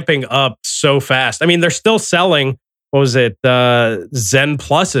 they're ramping up so fast. I mean, they're still selling, what was it, Zen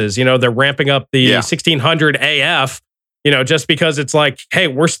Pluses. They're ramping up the 1600 AF, just because it's like, hey,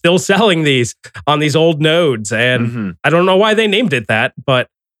 we're still selling these on these old nodes. And I don't know why they named it that, but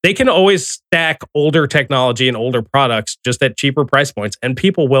they can always stack older technology and older products just at cheaper price points, and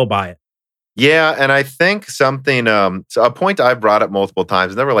people will buy it. Yeah, and I think something, so a point I've brought up multiple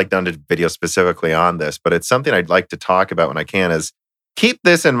times, never done a video specifically on this, but it's something I'd like to talk about when I can, is keep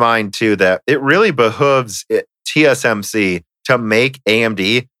this in mind too, that it really behooves TSMC to make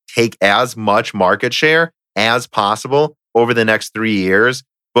AMD take as much market share as possible over the next 3 years,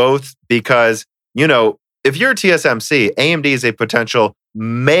 both because, if you're TSMC, AMD is a potential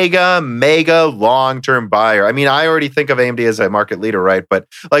mega long-term buyer. I mean, I already think of AMD as a market leader, right? But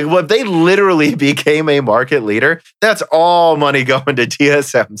like, if they literally became a market leader, that's all money going to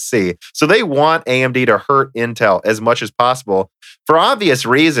TSMC. So they want AMD to hurt Intel as much as possible for obvious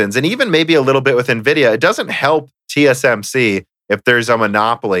reasons. And even maybe a little bit with NVIDIA, it doesn't help TSMC if there's a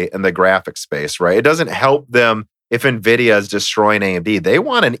monopoly in the graphics space, right? It doesn't help them if NVIDIA is destroying AMD. They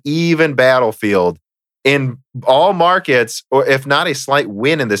want an even battlefield in all markets, or if not a slight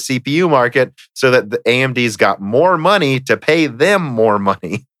win in the CPU market, so that the AMD's got more money to pay them more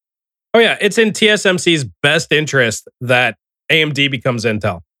money. Oh yeah, it's in TSMC's best interest that AMD becomes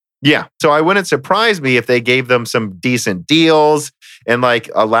Intel. Yeah, so I wouldn't surprise me if they gave them some decent deals and like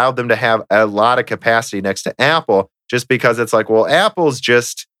allowed them to have a lot of capacity next to Apple, just because it's like, well, Apple's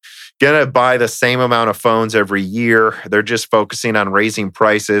just gonna buy the same amount of phones every year. They're just focusing on raising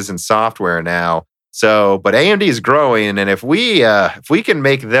prices and software now. So, but AMD is growing, and if we can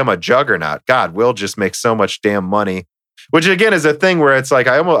make them a juggernaut, God, we'll just make so much damn money. Which again is a thing where it's like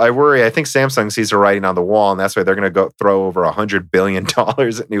I worry. I think Samsung sees the writing on the wall, and that's why they're going to go throw over $100 billion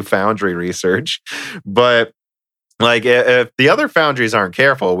at new foundry research. But like, if the other foundries aren't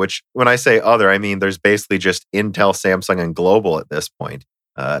careful, which when I say other, I mean there's basically just Intel, Samsung, and Global at this point,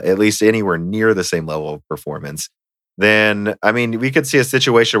 at least anywhere near the same level of performance. Then, I mean, we could see a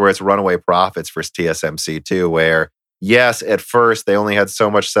situation where it's runaway profits for TSMC too, where yes, at first they only had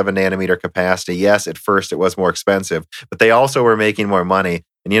so much 7-nanometer capacity. Yes, at first it was more expensive, but they also were making more money.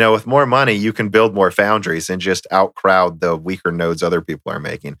 And, you know, with more money, you can build more foundries and just outcrowd the weaker nodes other people are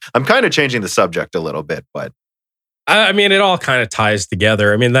making. I'm kind of changing the subject a little bit, but. I mean, it all kind of ties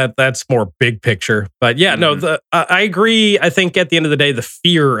together. I mean, that's more big picture. But yeah, no, I agree. I think at the end of the day, the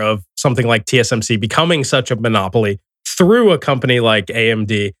fear of something like TSMC becoming such a monopoly through a company like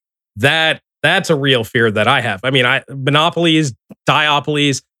AMD, that's a real fear that I have. I mean, monopolies,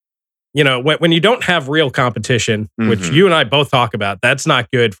 duopolies, you know, when you don't have real competition, which you and I both talk about, that's not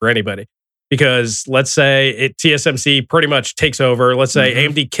good for anybody. Because let's say TSMC pretty much takes over. Let's say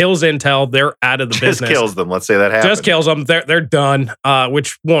AMD kills Intel, they're out of the business. Just kills them. Let's say that happens. Just kills them. They're done,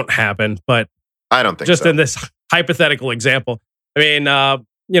 which won't happen. But I don't think just so. In this hypothetical example, I mean,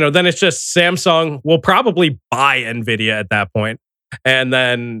 you know, then it's just Samsung will probably buy NVIDIA at that point. And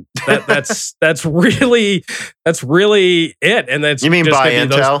then that's really it. And that's you mean just buy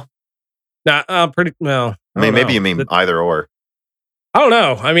Intel? Pretty well. I mean, maybe you mean either or. I don't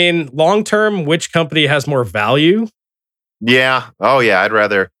know. I mean, long term, which company has more value? Yeah. Oh, yeah. I'd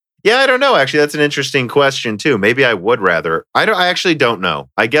rather. Yeah, I don't know. Actually, that's an interesting question too. Maybe I would rather. I actually don't know.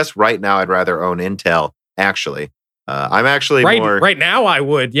 I guess right now I'd rather own Intel. Actually, I'm actually more right now. I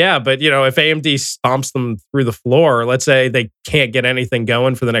would, yeah. But you know, if AMD stomps them through the floor, let's say they can't get anything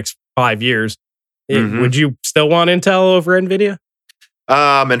going for the next 5 years, would you still want Intel over NVIDIA?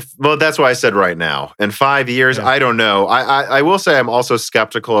 And well, that's why I said right now. In 5 years, I don't know. I will say I'm also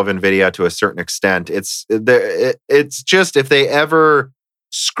skeptical of NVIDIA to a certain extent. It's just if they ever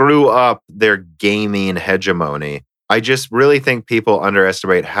screw up their gaming hegemony, I just really think people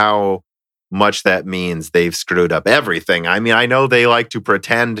underestimate how much that means they've screwed up everything. I mean, I know they like to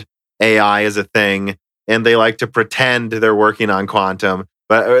pretend AI is a thing, and they like to pretend they're working on quantum,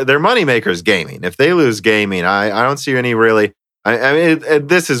 but their moneymaker is gaming. If they lose gaming, I don't see any really. I mean,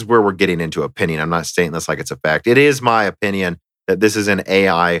 this is where we're getting into opinion. I'm not stating this like it's a fact. It is my opinion that this is an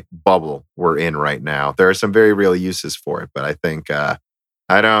AI bubble we're in right now. There are some very real uses for it, but I think I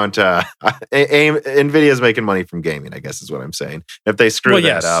don't. NVIDIA's making money from gaming, I guess is what I'm saying. If they screw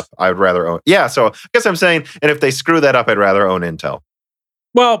that up, I'd rather own. Yeah, so I guess I'm saying, and if they screw that up, I'd rather own Intel.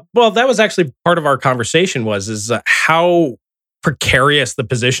 Well, that was actually part of our conversation is how precarious the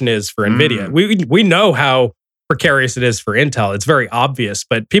position is for NVIDIA. We know how precarious it is for Intel. It's very obvious,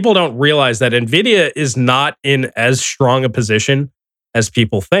 but people don't realize that NVIDIA is not in as strong a position as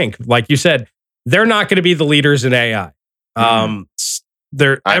people think. Like you said, they're not going to be the leaders in AI.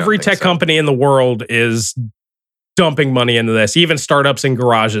 Every tech company in the world is dumping money into this, even startups in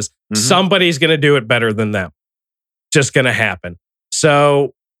garages. Somebody's going to do it better than them. Just going to happen.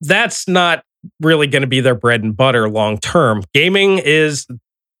 So that's not really going to be their bread and butter long term. Gaming is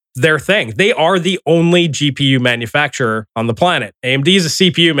their thing. They are the only GPU manufacturer on the planet. AMD is a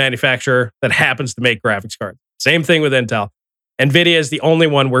CPU manufacturer that happens to make graphics cards. Same thing with Intel. NVIDIA is the only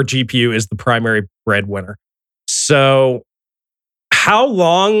one where GPU is the primary breadwinner. So how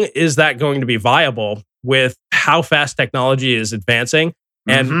long is that going to be viable with how fast technology is advancing?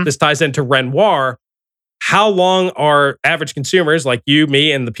 And this ties into Renoir. How long are average consumers like you,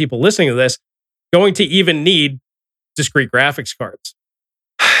 me, and the people listening to this going to even need discrete graphics cards?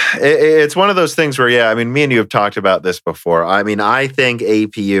 It's one of those things where, yeah, I mean, me and you have talked about this before. I mean, I think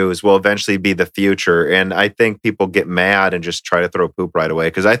APUs will eventually be the future. And I think people get mad and just try to throw poop right away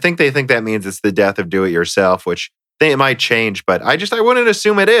because I think they think that means it's the death of do-it-yourself, which it might change, but I wouldn't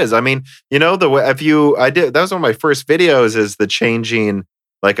assume it is. I mean, that was one of my first videos is the changing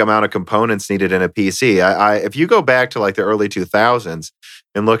like amount of components needed in a PC. If you go back to like the early 2000s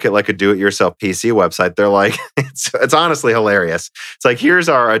and look at like a do-it-yourself PC website, they're like, it's honestly hilarious. It's like, here's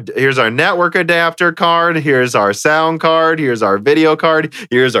our network adapter card, here's our sound card, here's our video card,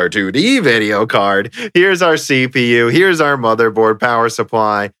 here's our 2D video card, here's our CPU, here's our motherboard power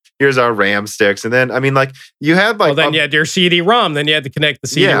supply. Here's our RAM sticks. And then, I mean, like, you had like... Well, then you had your CD-ROM. Then you had to connect the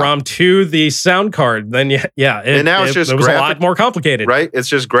CD-ROM to the sound card. Then, and now it's just it was a lot more complicated. Right? It's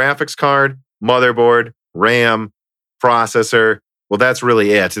just graphics card, motherboard, RAM, processor. Well, that's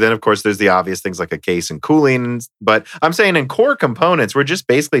really it. Then, of course, there's the obvious things like a case and cooling. But I'm saying in core components, we're just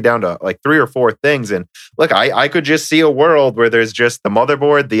basically down to like 3 or 4 things. And look, I could just see a world where there's just the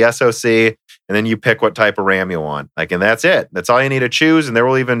motherboard, the SoC, and then you pick what type of RAM you want. Like, and that's it. That's all you need to choose. And there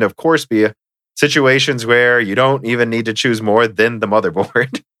will even, of course, be situations where you don't even need to choose more than the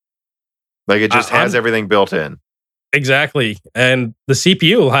motherboard. Like, it just has everything built in. Exactly. And the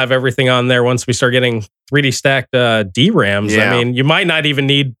CPU will have everything on there once we start getting 3D stacked DRAMs. Yeah. I mean, you might not even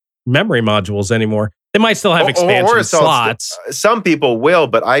need memory modules anymore. They might still have expansion slots. Some people will,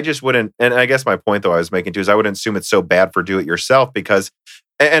 but I just wouldn't. And I guess my point, though, I was making too, is I wouldn't assume it's so bad for do-it-yourself because,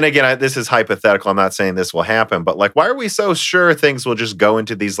 and again, this is hypothetical. I'm not saying this will happen, but like, why are we so sure things will just go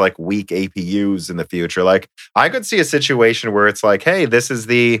into these like weak APUs in the future? Like, I could see a situation where it's like, hey, this is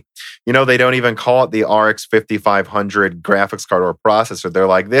the, they don't even call it the RX 5500 graphics card or processor. They're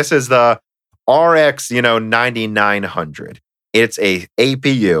like, this is the RX, 9900. It's a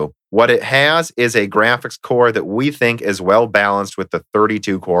APU. What it has is a graphics core that we think is well balanced with the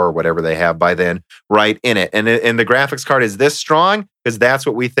 32 core or whatever they have by then right in it. And the graphics card is this strong because that's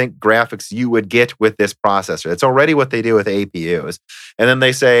what we think graphics you would get with this processor. It's already what they do with APUs. And then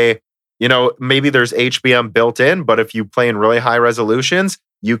they say, maybe there's HBM built in, but if you play in really high resolutions,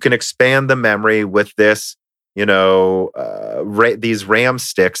 you can expand the memory with this, these RAM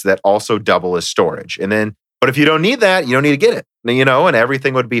sticks that also double as storage. But if you don't need that, you don't need to get it. And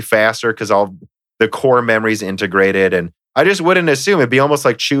everything would be faster because all the core memory's integrated. And I just wouldn't assume it'd be almost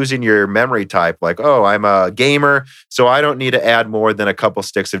like choosing your memory type. Like, oh, I'm a gamer, so I don't need to add more than a couple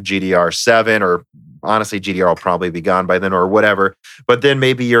sticks of GDR7, or honestly, GDR will probably be gone by then or whatever. But then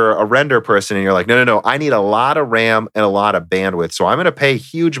maybe you're a render person and you're like, no, I need a lot of RAM and a lot of bandwidth. So I'm going to pay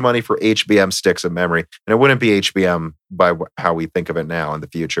huge money for HBM sticks of memory. And it wouldn't be HBM by how we think of it now in the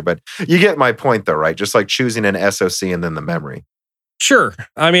future. But you get my point though, right? Just like choosing an SoC and then the memory. Sure.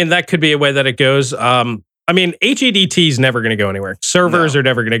 I mean, that could be a way that it goes. HEDT is never going to go anywhere. Servers are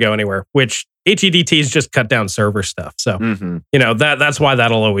never going to go anywhere, which HEDTs just cut down server stuff. So, that's why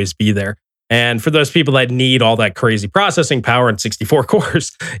that'll always be there. And for those people that need all that crazy processing power and 64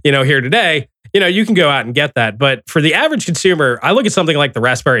 cores, here today, you can go out and get that. But for the average consumer, I look at something like the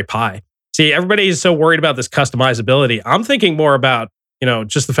Raspberry Pi. See, everybody is so worried about this customizability. I'm thinking more about,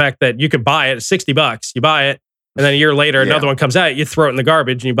 just the fact that you could buy it at $60. You buy it, and then a year later, another one comes out, you throw it in the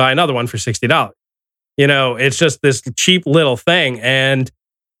garbage and you buy another one for $60. It's just this cheap little thing. And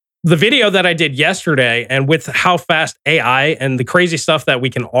the video that I did yesterday, and with how fast AI and the crazy stuff that we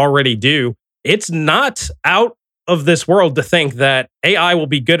can already do, it's not out of this world to think that AI will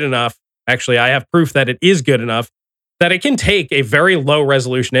be good enough. Actually, I have proof that it is good enough that it can take a very low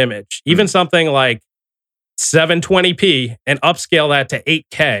resolution image, even something like 720p, and upscale that to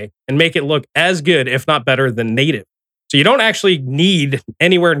 8K and make it look as good, if not better, than native. So you don't actually need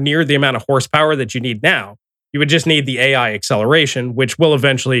anywhere near the amount of horsepower that you need now. You would just need the AI acceleration, which will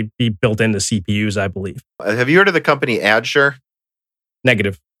eventually be built into CPUs, I believe. Have you heard of the company AdSure?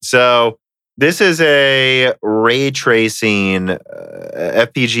 Negative. So this is a ray tracing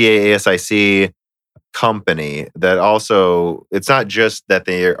FPGA ASIC company that also, it's not just that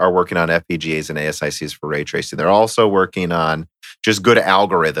they are working on FPGAs and ASICs for ray tracing. They're also working on just good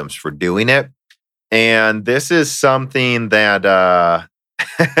algorithms for doing it. And this is something that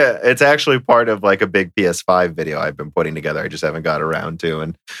it's actually part of like a big PS5 video I've been putting together. I just haven't got around to.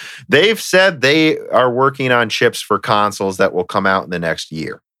 And they've said they are working on chips for consoles that will come out in the next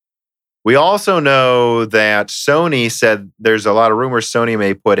year. We also know that Sony said there's a lot of rumors Sony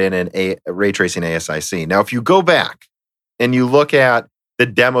may put in a ray tracing ASIC. Now, if you go back and you look at the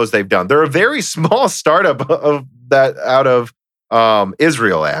demos they've done, they're a very small startup of that out of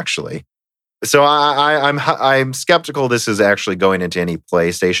Israel, actually. So I'm skeptical this is actually going into any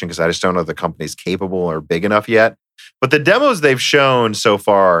PlayStation because I just don't know if the company's capable or big enough yet. But the demos they've shown so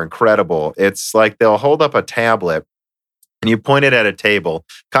far are incredible. It's like they'll hold up a tablet and you point it at a table,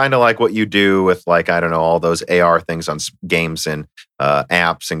 kind of like what you do with, like, I don't know, all those AR things on games and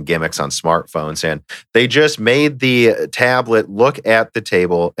apps and gimmicks on smartphones. And they just made the tablet look at the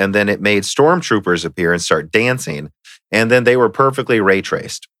table, and then it made stormtroopers appear and start dancing. And then they were perfectly ray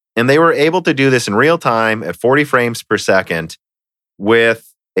traced. And they were able to do this in real time at 40 frames per second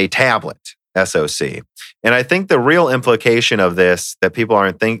with a tablet SoC. And I think the real implication of this that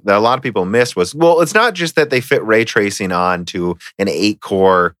that a lot of people missed was, well, it's not just that they fit ray tracing onto an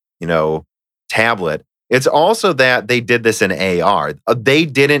 8-core, tablet. It's also that they did this in AR. They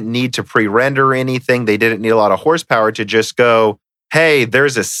didn't need to pre-render anything. They didn't need a lot of horsepower to just go, hey,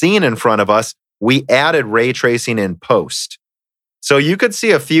 there's a scene in front of us. We added ray tracing in post. So you could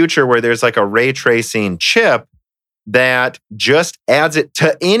see a future where there's like a ray tracing chip that just adds it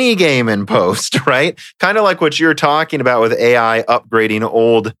to any game in post, right? Kind of like what you're talking about with AI upgrading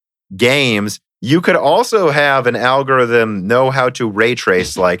old games. You could also have an algorithm know how to ray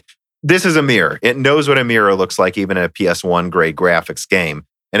trace, like, this is a mirror. It knows what a mirror looks like, even in a PS1 grade graphics game.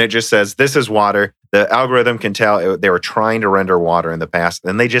 And it just says, this is water. The algorithm can tell they were trying to render water in the past.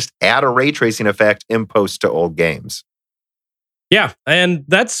 And they just add a ray tracing effect in post to old games. Yeah, and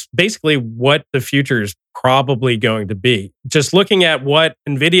that's basically what the future is probably going to be. Just looking at what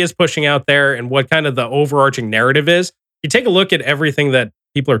NVIDIA is pushing out there and what kind of the overarching narrative is, you take a look at everything that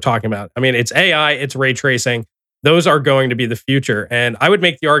people are talking about. I mean, it's AI, it's ray tracing. Those are going to be the future. And I would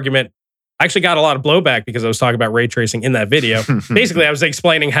make the argument, I actually got a lot of blowback because I was talking about ray tracing in that video. Basically, I was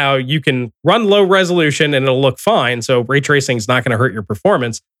explaining how you can run low resolution and it'll look fine. So ray tracing is not going to hurt your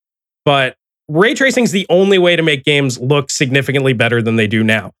performance. But ray tracing is the only way to make games look significantly better than they do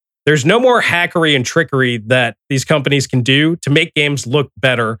now. There's no more hackery and trickery that these companies can do to make games look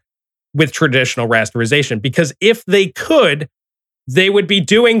better with traditional rasterization. Because if they could, they would be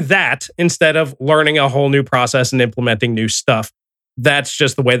doing that instead of learning a whole new process and implementing new stuff. That's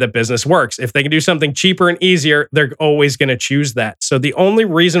just the way that business works. If they can do something cheaper and easier, they're always going to choose that. So the only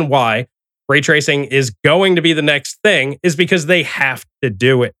reason why ray tracing is going to be the next thing is because they have to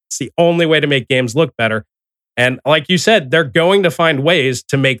do it. It's the only way to make games look better. And like you said, they're going to find ways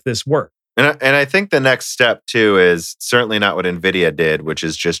to make this work. And I think the next step, too, is certainly not what NVIDIA did, which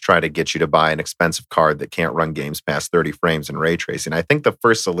is just try to get you to buy an expensive card that can't run games past 30 frames in ray tracing. I think the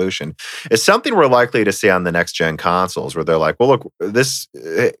first solution is something we're likely to see on the next-gen consoles, where they're like, well, look, this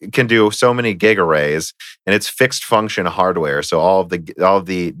can do so many gigarrays, and it's fixed function hardware. So all of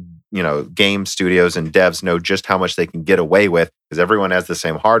the game studios and devs know just how much they can get away with because everyone has the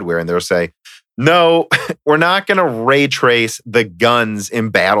same hardware, and they'll say, no, we're not going to ray trace the guns in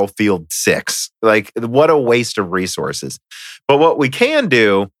Battlefield 6. Like, what a waste of resources. But what we can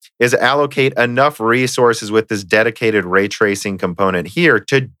do is allocate enough resources with this dedicated ray tracing component here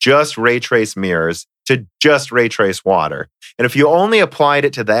to just ray trace mirrors, to just ray trace water. And if you only applied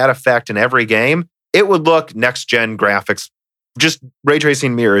it to that effect in every game, it would look next-gen graphics, just ray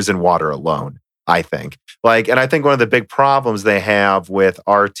tracing mirrors and water alone, I think. And I think one of the big problems they have with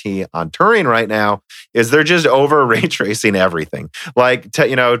RT on Turing right now is they're just over ray tracing everything.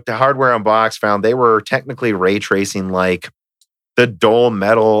 Hardware Unboxed found they were technically ray tracing like the dull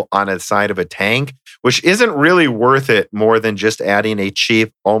metal on the side of a tank, which isn't really worth it more than just adding a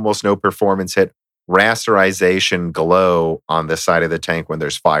cheap, almost no performance hit rasterization glow on the side of the tank when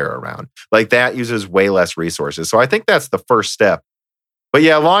there's fire around. Like, that uses way less resources. So I think that's the first step. But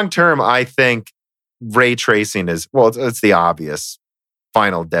yeah, long term, I think ray tracing is, well, it's the obvious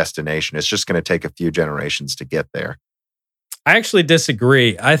final destination. It's just going to take a few generations to get there. I actually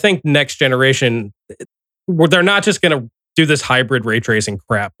disagree. I think next generation, they're not just going to do this hybrid ray tracing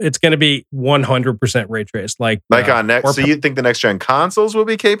crap. It's going to be 100% ray traced. On next. So you think the next gen consoles will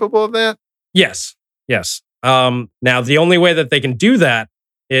be capable of that? Yes. Now, the only way that they can do that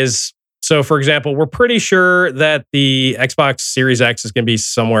is, so for example, we're pretty sure that the Xbox Series X is going to be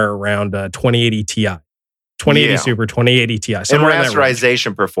somewhere around 2080 Ti. 2080 Super, 2080 Ti. In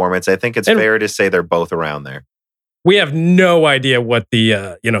rasterization performance, I think it's fair to say they're both around there. We have no idea what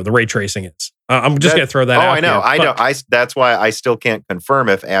the ray tracing is. I'm just going to throw that out. Oh, I know. That's why I still can't confirm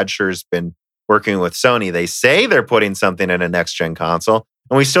if AdSure's been working with Sony. They say they're putting something in a next-gen console,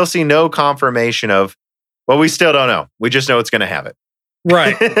 and we still see no confirmation of, well, we still don't know. We just know it's going to have it.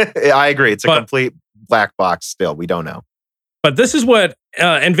 Right. I agree. It's a complete black box still. We don't know. But this is what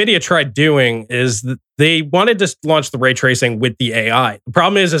NVIDIA tried doing, is they wanted to launch the ray tracing with the AI. The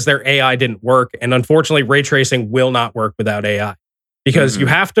problem is their AI didn't work. And unfortunately, ray tracing will not work without AI. Because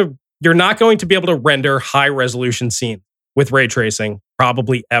you're not going to be able to render high resolution scenes with ray tracing,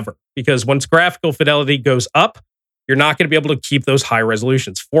 probably ever. Because once graphical fidelity goes up, you're not going to be able to keep those high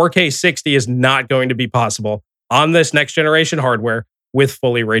resolutions. 4K 60 is not going to be possible on this next generation hardware with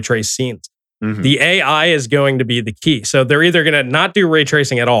fully ray traced scenes. Mhm. The AI is going to be the key. So they're either going to not do ray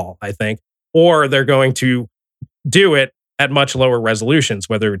tracing at all, I think, or they're going to do it at much lower resolutions,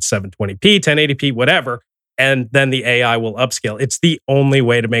 whether it's 720p, 1080p, whatever. And then the AI will upscale. It's the only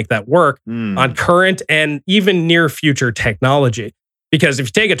way to make that work on current and even near future technology. Because if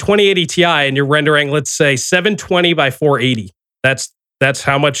you take a 2080 Ti and you're rendering, let's say 720 by 480, that's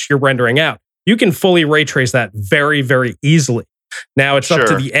how much you're rendering out. You can fully ray trace that very, very easily. Now it's up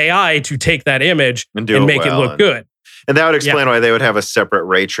to the AI to take that image and make it look good. And that would explain why they would have a separate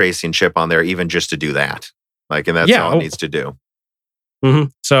ray tracing chip on there, even just to do that. Like, and that's all it needs to do. Mm-hmm.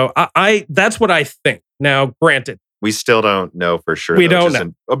 So I that's what I think. Now, granted, we still don't know for sure. We don't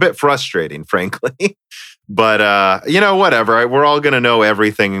know. A bit frustrating, frankly. But, whatever. We're all going to know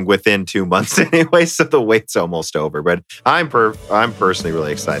everything within 2 months anyway, so the wait's almost over. But I'm personally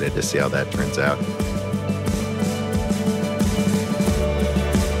really excited to see how that turns out.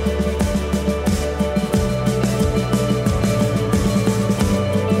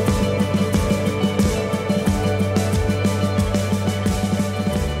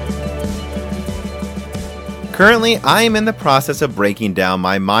 Currently, I am in the process of breaking down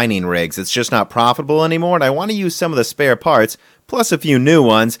my mining rigs. It's just not profitable anymore, and I want to use some of the spare parts, plus a few new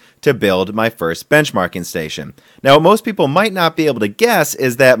ones, to build my first benchmarking station. Now, what most people might not be able to guess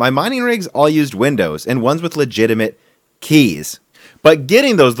is that my mining rigs all used Windows, and ones with legitimate keys. But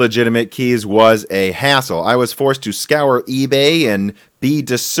getting those legitimate keys was a hassle. I was forced to scour eBay and be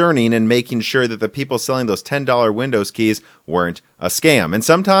discerning in making sure that the people selling those $10 Windows keys weren't a scam. And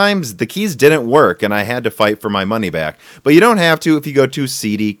sometimes the keys didn't work and I had to fight for my money back. But you don't have to if you go to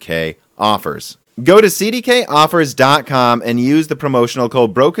CDK Offers. Go to cdkoffers.com and use the promotional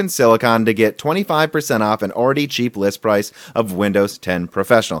code BrokenSilicon to get 25% off an already cheap list price of Windows 10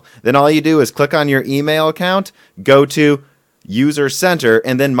 Professional. Then all you do is click on your email account, go to User Center,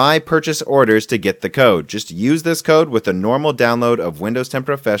 and then My Purchase Orders to get the code. Just use this code with a normal download of Windows 10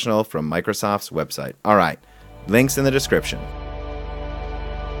 Professional from Microsoft's website. All right, links in the description.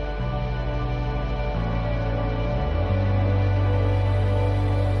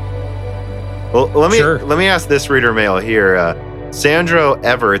 Well, let me ask this reader mail here. Sandro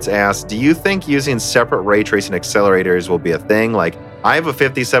Everts asks, do you think using separate ray tracing accelerators will be a thing? Like, I have a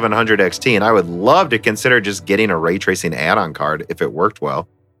 5700 XT, and I would love to consider just getting a ray tracing add-on card if it worked well.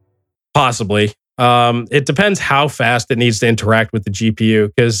 Possibly. It depends how fast it needs to interact with the GPU,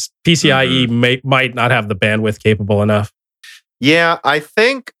 because PCIe might not have the bandwidth capable enough. Yeah, I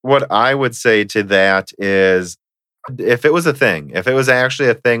think what I would say to that is, if it was a thing, if it was actually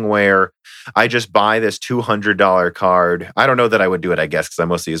a thing where I just buy this $200 card, I don't know that I would do it, I guess, because I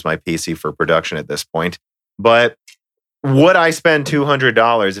mostly use my PC for production at this point. But would I spend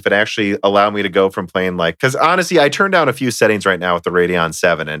 $200 if it actually allowed me to go from playing because honestly, I turned down a few settings right now with the Radeon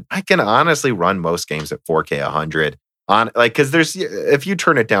 7, and I can honestly run most games at 4K 100 because if you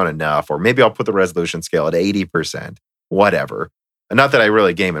turn it down enough, or maybe I'll put the resolution scale at 80%, whatever. And not that I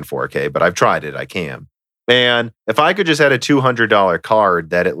really game in 4K, but I've tried it. I can. And if I could just add a $200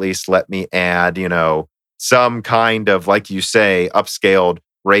 card that at least let me add, some kind of, like you say, upscaled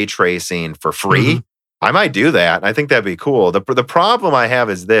ray tracing for free, I might do that. I think that'd be cool. The problem I have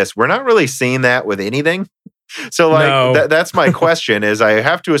is this: we're not really seeing that with anything. So that's my question is I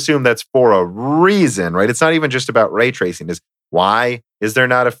have to assume that's for a reason, right? It's not even just about ray tracing. Is why is there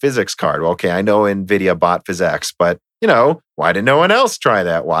not a physics card? Well, okay, I know NVIDIA bought PhysX, but why did no one else try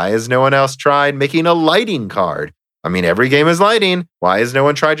that? Why has no one else tried making a lighting card? I mean, every game is lighting. Why has no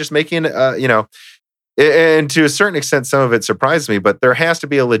one tried just making, and to a certain extent, some of it surprised me, but there has to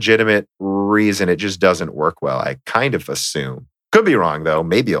be a legitimate reason it just doesn't work well. I kind of assume. Could be wrong, though.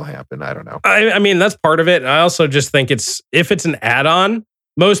 Maybe it'll happen. I don't know. I mean, that's part of it. I also just think if it's an add-on,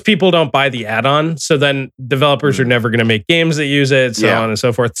 most people don't buy the add-on. So then developers are never going to make games that use it, so on and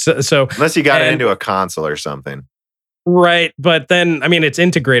so forth. So unless you got it into a console or something. Right. But then, I mean, it's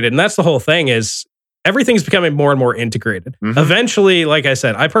integrated. And that's the whole thing is everything's becoming more and more integrated. Eventually, like I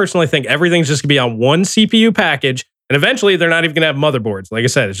said, I personally think everything's just going to be on one CPU package. And eventually, they're not even going to have motherboards. Like I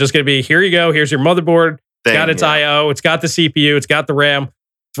said, it's just going to be, here you go. Here's your motherboard. It's got its I/O. It's got the CPU. It's got the RAM.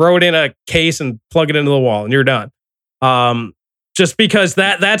 Throw it in a case and plug it into the wall and you're done. Just because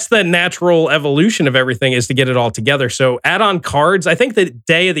that's the natural evolution of everything is to get it all together. So add-on cards, I think the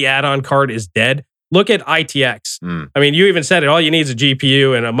day of the add-on card is dead. Look at ITX. I mean, you even said it. All you need is a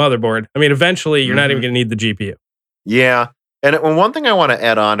GPU and a motherboard. I mean, eventually, you're not even going to need the GPU. Yeah. And one thing I want to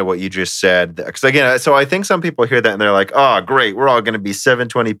add on to what you just said, because again, so I think some people hear that and they're like, oh, great, we're all going to be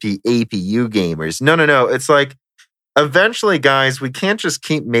 720p APU gamers. No. It's like, eventually, guys, we can't just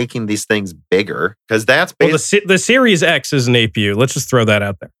keep making these things bigger because that's the Series X is an APU. Let's just throw that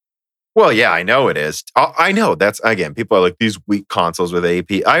out there. Well, yeah, I know it is. I know that's, again, people are like these weak consoles with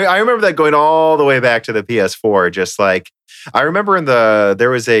AP. I remember that going all the way back to the PS4. Just like, I remember there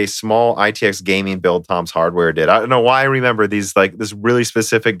was a small ITX gaming build Tom's Hardware did. I don't know why I remember these, like this really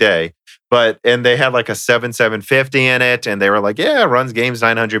specific day, and they had like a 7750 in it, and they were like, yeah, it runs games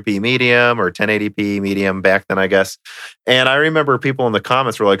 900p medium or 1080p medium back then, I guess. And I remember people in the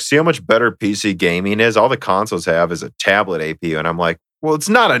comments were like, see how much better PC gaming is? All the consoles have is a tablet APU. And I'm like, well, it's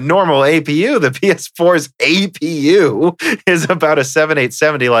not a normal APU. The PS4's APU is about a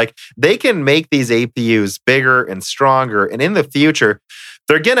 7870. Like, they can make these APUs bigger and stronger. And in the future,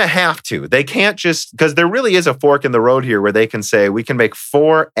 they're going to have to. They can't just, because there really is a fork in the road here where they can say, we can make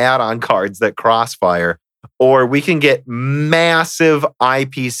 4 add-on cards that crossfire, or we can get massive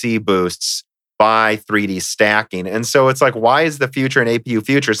IPC boosts by 3D stacking. And so it's like, why is the future an APU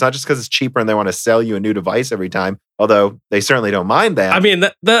future? It's not just because it's cheaper and they want to sell you a new device every time, although they certainly don't mind that. I mean,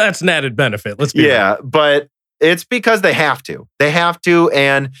 that's an added benefit. Let's be honest. But it's because they have to. They have to,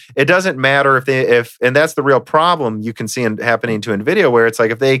 and it doesn't matter if and that's the real problem you can see happening to NVIDIA, where it's like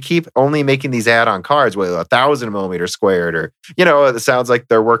if they keep only making these add-on cards with 1,000 millimeters squared, or it sounds like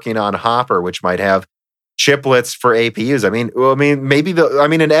they're working on Hopper, which might have chiplets for APUs. I mean, maybe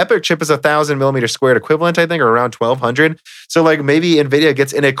an Epic chip is 1,000 millimeters squared equivalent, I think, or around 1,200. So like maybe NVIDIA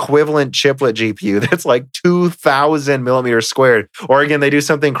gets an equivalent chiplet GPU that's like 2,000 millimeters squared. Or again, they do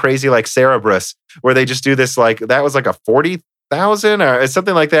something crazy like Cerebras, where they just do this, like that was like a 40,000 or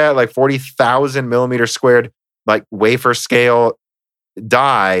something like that, like 40,000 millimeters squared, like wafer scale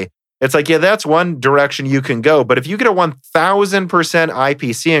die. It's like, yeah, that's one direction you can go. But if you get a 1,000%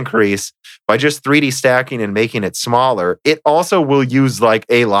 IPC increase by just 3D stacking and making it smaller, it also will use like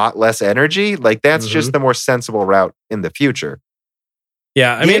a lot less energy. Like that's just the more sensible route in the future.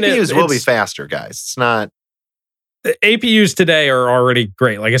 Yeah, I mean, APUs will be faster, guys. It's not. APUs today are already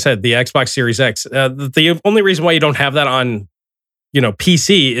great. Like I said, the Xbox Series X. The only reason why you don't have that on,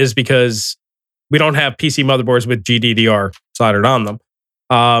 PC is because we don't have PC motherboards with GDDR soldered on them.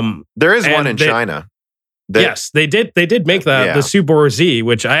 There is one in China. Yes, they did make the Subaru Z,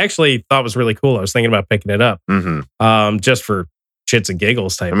 which I actually thought was really cool. I was thinking about picking it up, just for shits and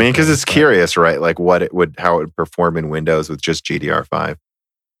giggles type. I mean, because it's curious, right? Like how it would perform in Windows with just GDR5.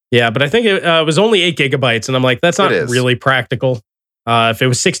 Yeah, but I think it was only 8 gigabytes, and I'm like, that's not really practical. If it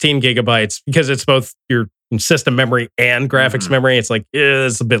was 16 gigabytes, because it's both your system memory and graphics memory, it's like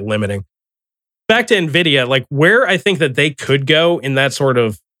it's a bit limiting. Back to NVIDIA, like where I think that they could go in that sort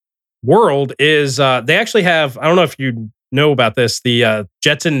of world is they actually have, I don't know if you know about this, the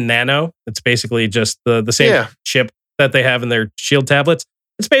Jetson Nano. It's basically just the same chip that they have in their Shield tablets.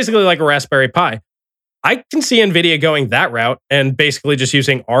 It's basically like a Raspberry Pi. I can see NVIDIA going that route and basically just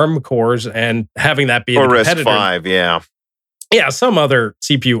using ARM cores and having that be or RISC-V, yeah, some other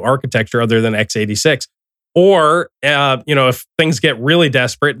CPU architecture other than x86. Or, if things get really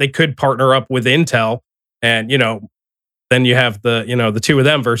desperate, they could partner up with Intel and, then you have the two of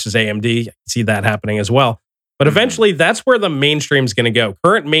them versus AMD. I can see that happening as well. But eventually that's where the mainstream is going to go.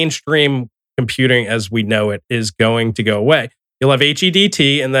 Current mainstream computing as we know it is going to go away. You'll have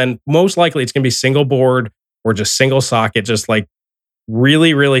HEDT, and then most likely it's going to be single board or just single socket, just like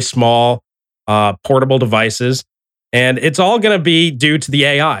really, really small portable devices. And it's all going to be due to the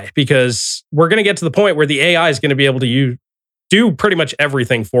AI, because we're going to get to the point where the AI is going to be able to do pretty much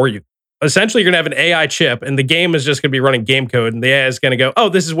everything for you. Essentially, you're going to have an AI chip, and the game is just going to be running game code, and the AI is going to go, oh,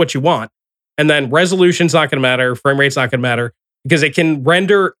 this is what you want. And then resolution's not going to matter, frame rate's not going to matter, because it can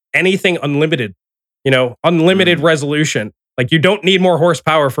render anything unlimited, unlimited resolution. Like, you don't need more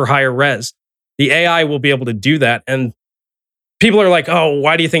horsepower for higher res. The AI will be able to do that. And people are like, oh,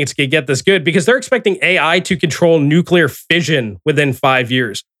 why do you think it's going to get this good? Because they're expecting AI to control nuclear fission within 5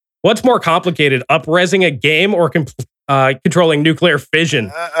 years. What's more complicated, up-resing a game or controlling nuclear fission?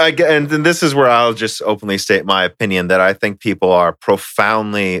 And this is where I'll just openly state my opinion that I think people are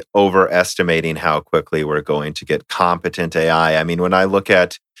profoundly overestimating how quickly we're going to get competent AI. I mean, when I look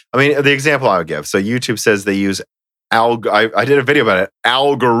at, the example I would give, so YouTube says they use I did a video about it,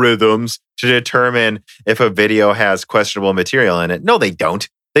 algorithms to determine if a video has questionable material in it. No, they don't.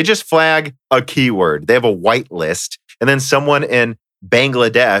 They just flag a keyword. They have a whitelist, and then someone in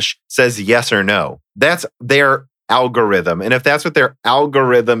Bangladesh says yes or no. That's their algorithm. And if that's what their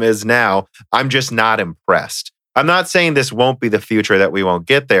algorithm is now, I'm just not impressed. I'm not saying this won't be the future, that we won't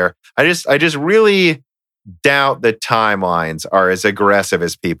get there. I just really doubt that timelines are as aggressive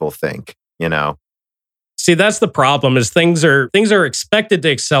as people think, See, that's the problem, is things are expected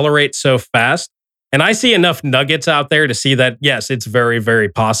to accelerate so fast And I see enough nuggets out there to see that, yes, it's very, very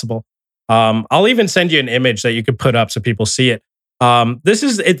possible. I'll even send you an image that you could put up so people see it. This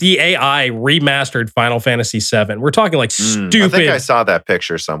is the AI remastered Final Fantasy VII. We're talking like stupid. I think I saw that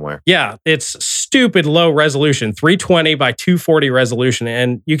picture somewhere. Yeah, it's stupid low resolution, 320 by 240 resolution.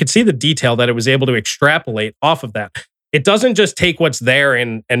 And you could see the detail that it was able to extrapolate off of that. It doesn't just take what's there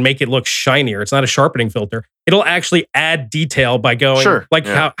and make it look shinier. It's not a sharpening filter. It'll actually add detail by going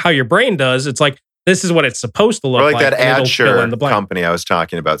how your brain does. It's like, this is what it's supposed to look like. Or like that AdSure company I was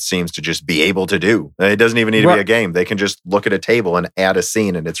talking about seems to just be able to do. It doesn't even need to be a game. They can just look at a table and add a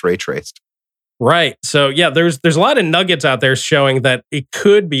scene and it's ray traced. Right. So yeah, there's a lot of nuggets out there showing that it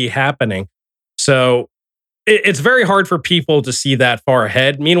could be happening. So it's very hard for people to see that far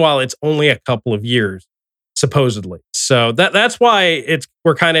ahead. Meanwhile, it's only a couple of years, supposedly. So that's why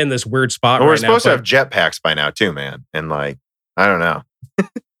we're kind of in this weird spot right now. We're supposed to have jetpacks by now too, man. And like, I don't know.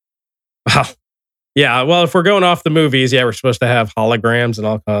 Yeah, well, if we're going off the movies, we're supposed to have holograms and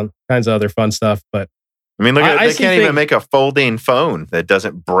all kinds of other fun stuff. But I mean, look, they can't even make a folding phone that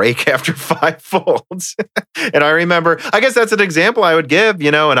doesn't break after 5 folds. And I remember, I guess that's an example I would give,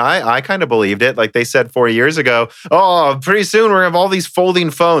 and I kind of believed it. Like they said 4 years ago, pretty soon we're going to have all these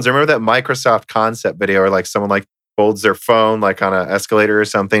folding phones. I remember that Microsoft concept video where like someone like folds their phone like on an escalator or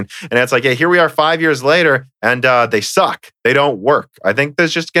something. And it's like, here we are 5 years later and they suck. They don't work. I think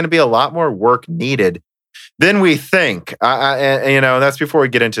there's just going to be a lot more work needed than we think. That's before we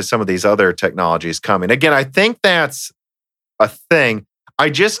get into some of these other technologies coming. Again, I think that's a thing. I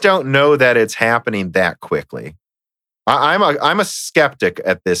just don't know that it's happening that quickly. I'm a skeptic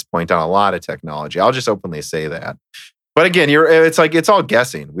at this point on a lot of technology. I'll just openly say that. But again, it's all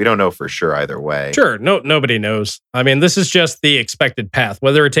guessing. We don't know for sure either way. Sure, nobody knows. I mean, this is just the expected path.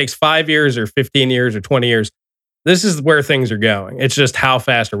 Whether it takes 5 years or 15 years or 20 years, this is where things are going. It's just how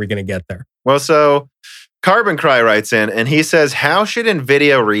fast are we going to get there? Well, so Carbon Cry writes in, and he says, how should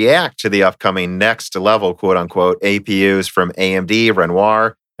NVIDIA react to the upcoming next level, quote unquote, APUs from AMD,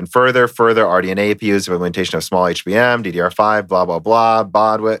 Renoir, and further RDNA APUs, implementation of small HBM, DDR5, blah, blah, blah,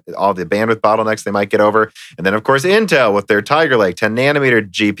 all the bandwidth bottlenecks they might get over. And then, of course, Intel with their Tiger Lake 10 nanometer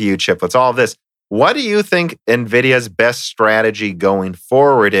GPU chiplets, all of this. What do you think NVIDIA's best strategy going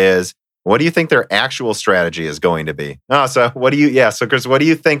forward is? What do you think their actual strategy is going to be? So Chris, what do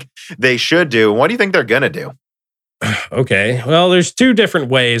you think they should do? What do you think they're going to do? Okay. Well, there's 2 different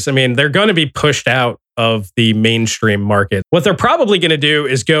ways. I mean, they're going to be pushed out of the mainstream market. What they're probably going to do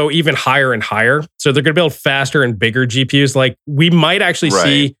is go even higher and higher. So they're going to build faster and bigger GPUs. Like we might actually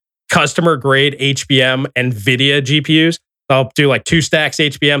see customer grade HBM NVIDIA GPUs. They'll do like 2 stacks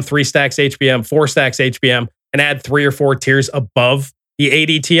HBM, 3 stacks HBM, 4 stacks HBM, and add 3 or 4 tiers above the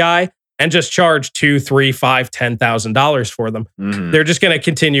ADTI and just charge $2,000, $3,000, $5,000, $10,000 for them. Mm-hmm. They're just going to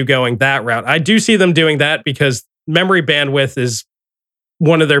continue going that route. I do see them doing that because memory bandwidth is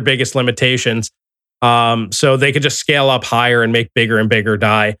one of their biggest limitations. So they could just scale up higher and make bigger and bigger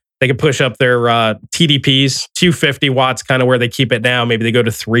die. They could push up their TDPs, 250 watts, kind of where they keep it now. Maybe they go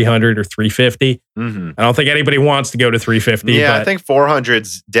to 300 or 350. Mm-hmm. I don't think anybody wants to go to 350. Yeah, I think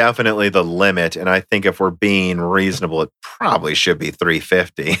 400's definitely the limit. And I think if we're being reasonable, it probably should be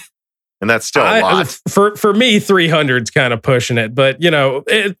 350. And that's still a lot. For me, 300's kind of pushing it. But,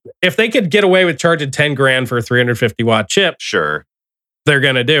 if they could get away with charging $10,000 for a 350 watt chip, sure, they're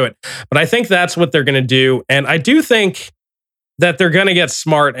going to do it. But I think that's what they're going to do. And I do think that they're going to get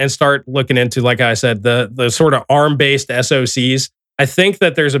smart and start looking into, like I said, the sort of ARM-based SoCs. I think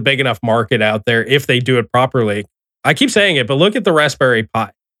that there's a big enough market out there if they do it properly. I keep saying it, but look at the Raspberry Pi.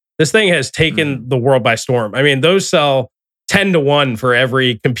 This thing has taken the world by storm. I mean, those sell 10 to 1 for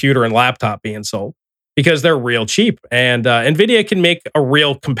every computer and laptop being sold because they're real cheap. And NVIDIA can make a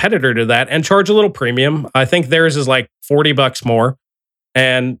real competitor to that and charge a little premium. I think theirs is like $40 more.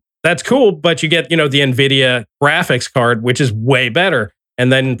 And that's cool, but you get, the NVIDIA graphics card, which is way better.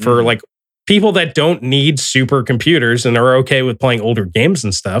 And then for like people that don't need super computers and are okay with playing older games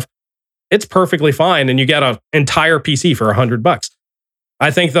and stuff, it's perfectly fine. And you get an entire PC for $100.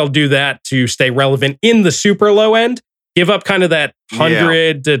 I think they'll do that to stay relevant in the super low end. Give up kind of that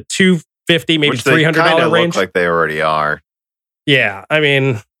 $100 to $250, maybe $300 range. Look like they already are. Yeah, I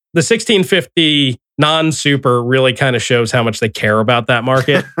mean, the 1650 non-super really kind of shows how much they care about that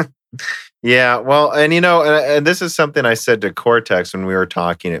market. Yeah, well, and and this is something I said to Cortex when we were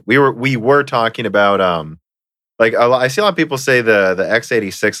talking. We were talking about I see a lot of people say the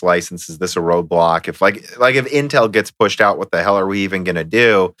x86 license is this a roadblock. If if Intel gets pushed out, what the hell are we even going to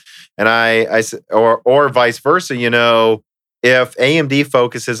do? And or vice versa, if AMD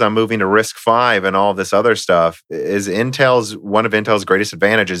focuses on moving to RISC-V and all this other stuff, is one of Intel's greatest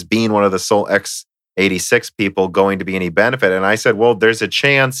advantages being one of the sole x86 people going to be any benefit? And I said, well, there's a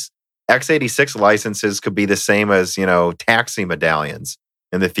chance x86 licenses could be the same as, taxi medallions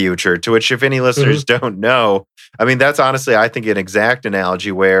in the future, to which if any listeners don't know, I mean, that's honestly, I think, an exact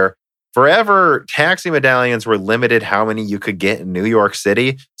analogy where forever taxi medallions were limited how many you could get in New York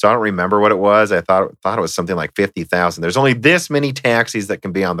City. So I don't remember what it was. I thought it was something like 50,000. There's only this many taxis that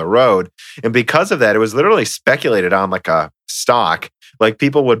can be on the road. And because of that, it was literally speculated on like a stock. Like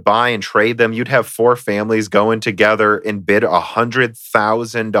people would buy and trade them. You'd have 4 families going together and bid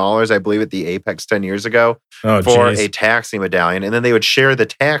 $100,000, I believe, at the Apex 10 years ago for a taxi medallion. And then they would share the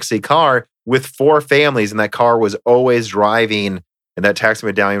taxi car with 4 families. And that car was always driving, and that taxi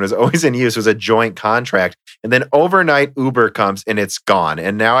medallion was always in use. It was a joint contract. And then overnight, Uber comes and it's gone.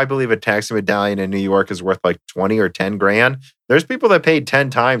 And now I believe a taxi medallion in New York is worth like 20 or 10 grand. There's people that paid 10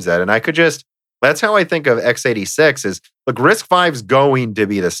 times that. And that's how I think of x86 is, look, RISC-V is going to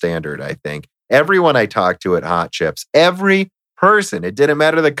be the standard, I think. Everyone I talked to at Hot Chips, every person, it didn't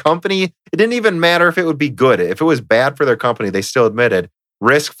matter the company. It didn't even matter if it would be good. If it was bad for their company, they still admitted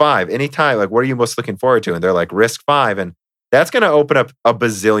RISC-V. Anytime, like, what are you most looking forward to? And they're like, RISC-V. And that's going to open up a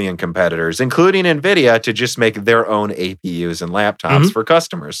bazillion competitors, including NVIDIA, to just make their own APUs and laptops for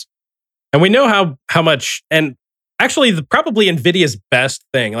customers. And we know how much, and actually probably NVIDIA's best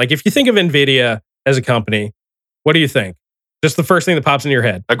thing. Like if you think of NVIDIA as a company, what do you think? Just the first thing that pops into your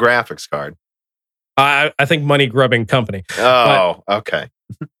head. A graphics card. I think money-grubbing company. Oh, okay.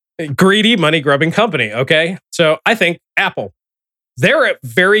 Greedy money-grubbing company, okay? So I think Apple, they're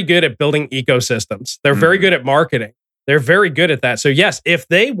very good at building ecosystems. They're very good at marketing. They're very good at that. So yes, if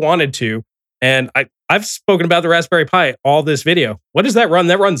they wanted to, and I've spoken about the Raspberry Pi all this video. What does that run?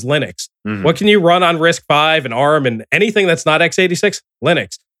 That runs Linux. What can you run on RISC-V and ARM and anything that's not x86?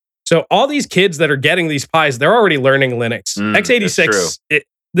 Linux. So all these kids that are getting these Pis, they're already learning Linux. x86,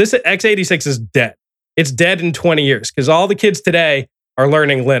 this x86 is dead. It's dead in 20 years because all the kids today are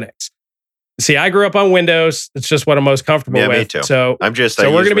learning Linux. See, I grew up on Windows. It's just what I'm most comfortable with. Me too. So we're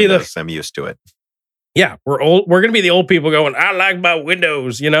going to be I'm used to it. Yeah, we're old. We're going to be the old people going, I like my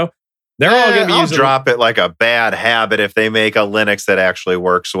Windows, They're all going to be using. I'll drop it like a bad habit if they make a Linux that actually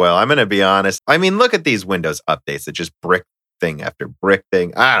works well. I'm going to be honest. I mean, look at these Windows updates that just brick thing after brick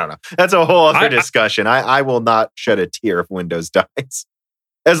thing. I don't know. That's a whole other discussion. I will not shed a tear if Windows dies.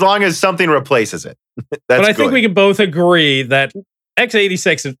 As long as something replaces it. But I think we can both agree that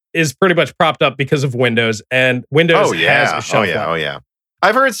x86 is pretty much propped up because of Windows, and Windows has a shelf life. Oh yeah.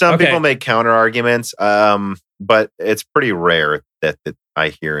 I've heard some people make counter arguments, but it's pretty rare that I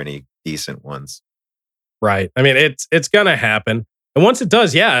hear any decent ones. Right. I mean, it's gonna happen, and once it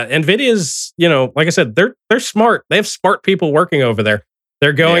does, NVIDIA's, like I said, they're smart. They have smart people working over there.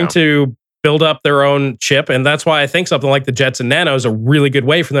 They're going to build up their own chip, and that's why I think something like the Jetson Nano is a really good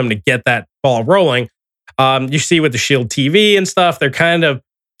way for them to get that ball rolling. You see with the Shield TV and stuff, they're kind of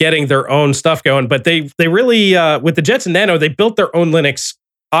getting their own stuff going, but they really with the Jetson Nano, they built their own Linux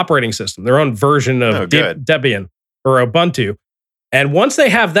operating system, their own version of Debian or Ubuntu. And once they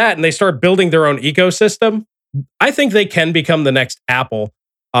have that and they start building their own ecosystem, I think they can become the next Apple,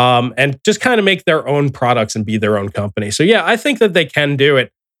 and just kind of make their own products and be their own company. So yeah, I think that they can do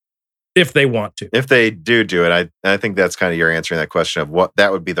it if they want to. If they do it, I think that's kind of your answering that question of what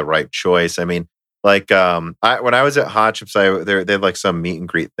that would be the right choice. I mean, like when I was at Hot Chips, they had like some meet and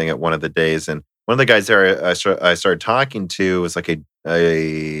greet thing at one of the days, and one of the guys there I started talking to was like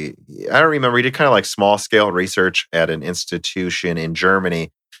I don't remember. He did kind of like small scale research at an institution in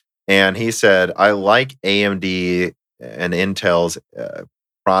Germany, and he said, I like AMD and Intel's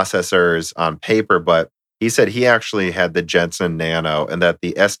processors on paper, but he said he actually had the Jetson Nano, and that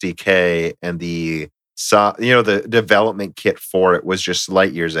the SDK and the development kit for it was just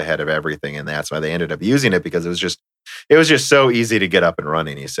light years ahead of everything, and that's why they ended up using it, because it was just so easy to get up and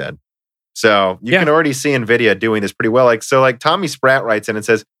running. He said. So you can already see NVIDIA doing this pretty well. Like Tommy Spratt writes in and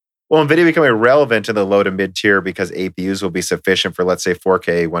says, will NVIDIA become irrelevant in the low to mid tier because APUs will be sufficient for, let's say,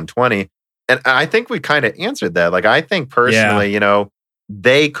 4K 120? And I think we kind of answered that. Like, I think personally,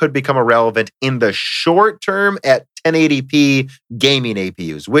 they could become irrelevant in the short term at 1080p gaming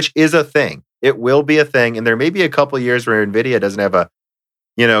APUs, which is a thing. It will be a thing. And there may be a couple of years where NVIDIA doesn't have a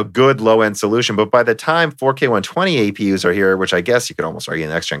good low-end solution. But by the time 4K 120 APUs are here, which I guess you could almost argue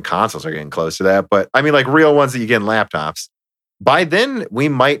the next-gen consoles are getting close to that, but I mean like real ones that you get in laptops, by then we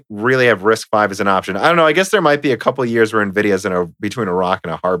might really have RISC-V as an option. I don't know. I guess there might be a couple of years where NVIDIA's between a rock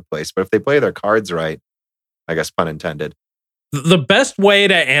and a hard place. But if they play their cards right, I guess pun intended. The best way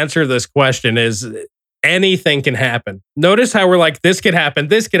to answer this question is anything can happen. Notice how we're like, this could happen,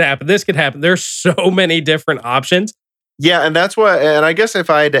 this could happen, this could happen. There's so many different options. Yeah, and that's what, and I guess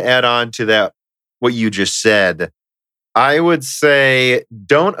if I had to add on to that what you just said, I would say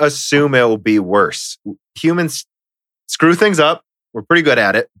don't assume it will be worse. Humans screw things up. We're pretty good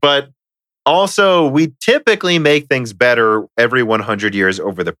at it. But also, we typically make things better every 100 years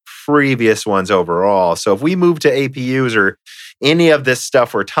over the previous ones overall. So if we move to APUs or any of this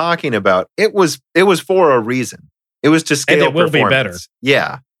stuff we're talking about, it was for a reason. It was to scale and it will performance. Be better.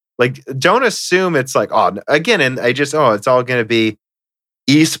 Yeah. Like, don't assume it's like, it's all going to be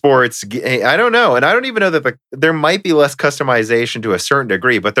esports. I don't know. And I don't even know that there might be less customization to a certain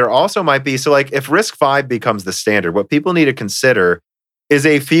degree, but there also might be. So like if RISC-V becomes the standard, what people need to consider is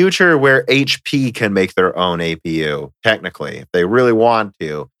a future where HP can make their own APU, technically, if they really want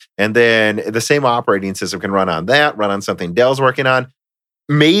to. And then the same operating system can run on that, run on something Dell's working on.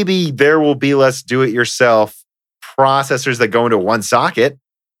 Maybe there will be less do-it-yourself processors that go into one socket,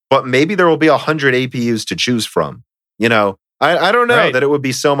 but maybe there will be 100 APUs to choose from. You know, I don't know that it would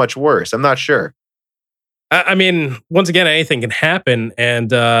be so much worse. I'm not sure. I mean, once again, anything can happen.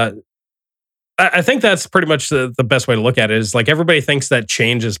 And I think that's pretty much the best way to look at it is like everybody thinks that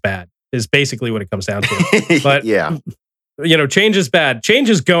change is bad is basically what it comes down to. But, yeah, change is bad. Change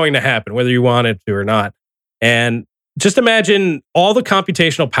is going to happen, whether you want it to or not. And just imagine all the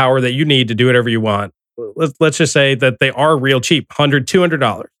computational power that you need to do whatever you want. Let's just say that they are real cheap, $100,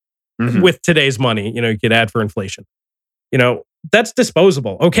 $200 with today's money, you could add for inflation. That's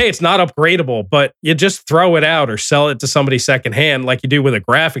disposable. Okay, it's not upgradable, but you just throw it out or sell it to somebody secondhand like you do with a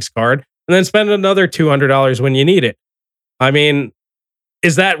graphics card and then spend another $200 when you need it. I mean,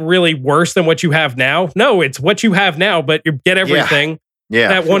 is that really worse than what you have now? No, it's what you have now, but you get everything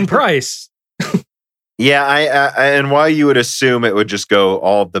at one price. Yeah, and why you would assume it would just go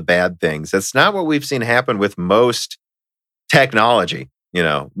all the bad things. That's not what we've seen happen with most technology.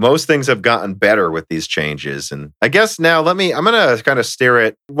 Most things have gotten better with these changes. And I guess now I'm going to kind of steer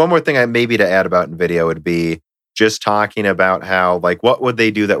it. One more thing to add about NVIDIA would be just talking about how, like, what would they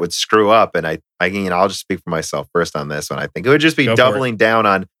do that would screw up? And I'll just speak for myself first on this one. I think it would just be doubling down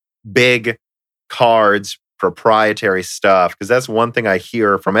on big cards, proprietary stuff. Because that's one thing I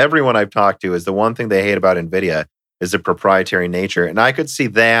hear from everyone I've talked to is the one thing they hate about NVIDIA is the proprietary nature. And I could see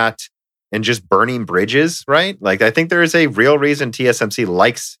that and just burning bridges, right? Like, I think there is a real reason TSMC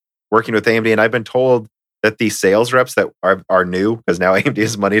likes working with AMD. And I've been told that the sales reps that are new, because now AMD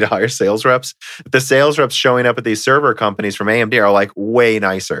has money to hire sales reps, the sales reps showing up at these server companies from AMD are like way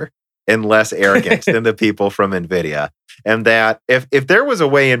nicer and less arrogant than the people from NVIDIA. And that if there was a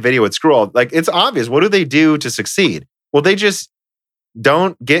way NVIDIA would screw all, like, it's obvious. What do they do to succeed? Well, they just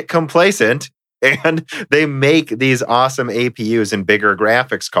don't get complacent. And they make these awesome APUs and bigger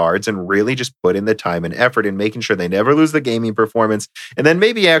graphics cards and really just put in the time and effort in making sure they never lose the gaming performance. And then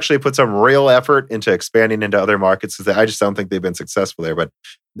maybe actually put some real effort into expanding into other markets, because I just don't think they've been successful there. But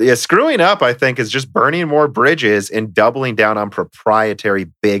screwing up, I think, is just burning more bridges and doubling down on proprietary,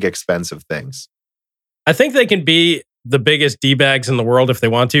 big, expensive things. I think they can be the biggest D-bags in the world if they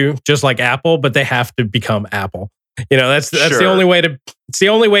want to, just like Apple, but they have to become Apple. That's the only way to. It's the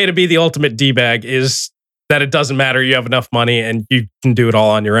only way to be the ultimate D-bag is that it doesn't matter. You have enough money and you can do it all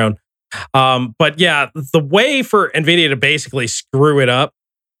on your own. But yeah, the way for NVIDIA to basically screw it up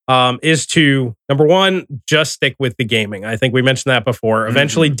is to, number one, just stick with the gaming. I think we mentioned that before.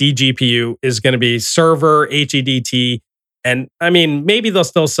 Eventually, DGPU is going to be server, HEDT, and I mean, maybe they'll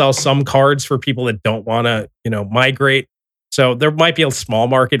still sell some cards for people that don't want to, migrate. So there might be a small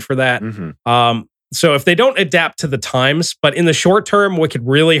market for that. So if they don't adapt to the times, but in the short term, what could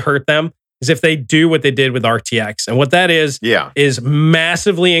really hurt them is if they do what they did with RTX. And what that is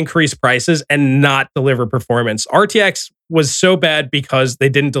massively increase prices and not deliver performance. RTX was so bad because they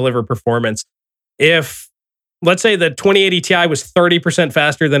didn't deliver performance. If, let's say the 2080 Ti was 30%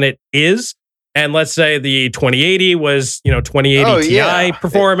 faster than it is, and let's say the 2080 was, 2080 Ti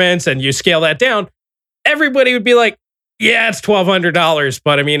performance, and you scale that down, everybody would be like, yeah, it's $1,200,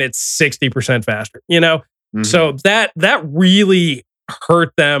 but I mean, it's 60% faster, So that really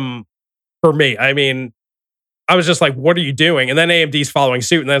hurt them for me. I mean, I was just like, what are you doing? And then AMD's following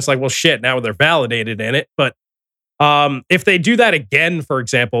suit, and then it's like, well, shit, now they're validated in it. But if they do that again, for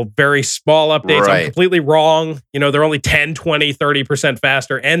example, very small updates, I'm completely wrong. They're only 10, 20, 30%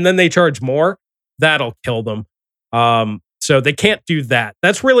 faster, and then they charge more, that'll kill them. So they can't do that.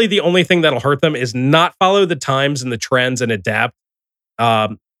 That's really the only thing that'll hurt them is not follow the times and the trends and adapt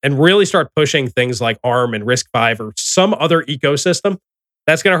and really start pushing things like ARM and RISC-V or some other ecosystem.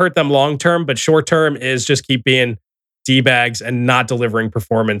 That's going to hurt them long term, but short term is just keep being D-bags and not delivering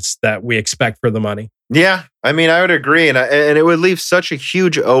performance that we expect for the money. Yeah, I mean, I would agree. And it would leave such a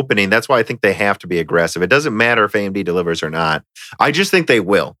huge opening. That's why I think they have to be aggressive. It doesn't matter if AMD delivers or not. I just think they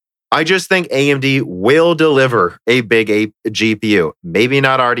will. I just think AMD will deliver a big GPU. Maybe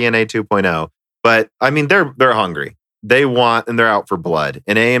not RDNA 2.0, but I mean, they're hungry. They want, and they're out for blood.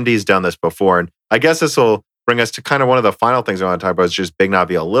 And AMD's done this before. And I guess this will bring us to kind of one of the final things I want to talk about is just Big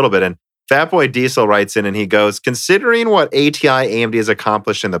Navi a little bit. And Fatboy Diesel writes in and he goes, considering what ATI AMD has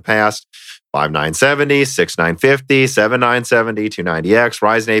accomplished in the past, 5970, 6950, 7970, 290X,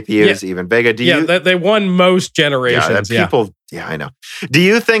 Ryzen APUs, even Vega. They won most generations. Yeah, I know. Do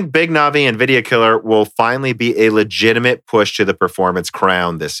you think Big Navi NVIDIA Killer will finally be a legitimate push to the performance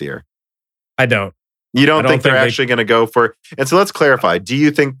crown this year? I don't. You don't think they're actually going to go for... And so let's clarify. Do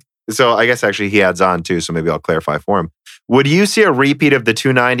you think... So I guess actually he adds on too, so maybe I'll clarify for him. Would you see a repeat of the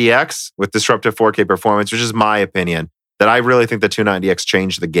 290X with disruptive 4K performance, which is my opinion, that I really think the 290X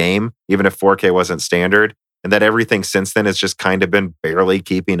changed the game, even if 4K wasn't standard, and that everything since then has just kind of been barely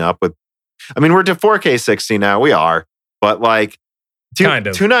keeping up with... I mean, we're to 4K 60 now. We are. But like,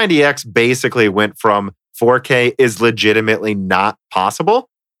 290X basically went from 4K is legitimately not possible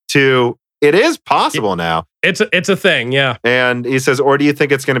to it is possible now. It's a thing, yeah. And he says, or do you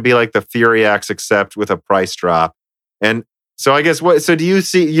think it's going to be like the Fury X except with a price drop? And so I guess so do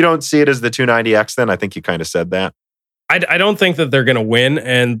you don't see it as the 290X then? I think you kind of said that. I don't think that they're going to win.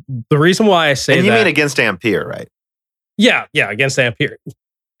 And the reason why I say that... you mean against Ampere, right? Yeah, against Ampere.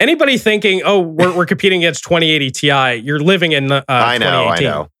 Anybody thinking, oh, we're competing against 2080 Ti, you're living in 2018. I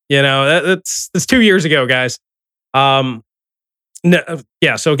know. You know, that's 2 years ago, guys. So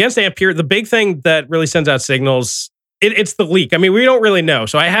against Ampere, the big thing that really sends out signals, it's the leak. I mean, we don't really know.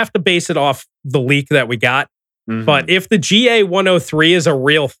 So I have to base it off the leak that we got. Mm-hmm. But if the GA103 is a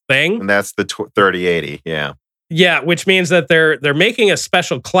real thing... And that's the 3080, yeah. Yeah, which means that they're making a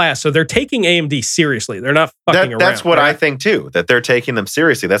special class, so they're taking AMD seriously. They're not fucking around. That's what I think too, that they're taking them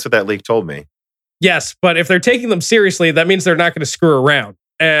seriously. That's what that leak told me. Yes, but if they're taking them seriously, that means they're not going to screw around.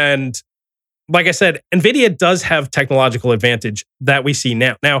 And like I said, NVIDIA does have technological advantage that we see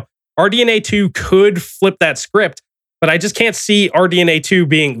now. Now, RDNA 2 could flip that script, but I just can't see RDNA 2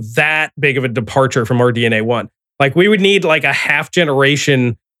 being that big of a departure from RDNA 1. Like, we would need like a half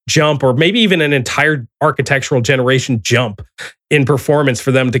generation jump or maybe even an entire architectural generation jump in performance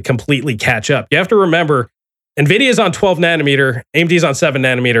for them to completely catch up. You have to remember, NVIDIA's on 12 nanometer, AMD's on 7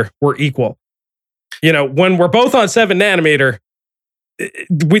 nanometer, we're equal. You know, when we're both on 7 nanometer,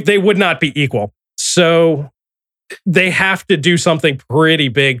 they would not be equal. So they have to do something pretty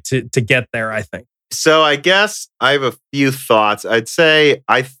big to get there, I think. So I guess I have a few thoughts. I'd say,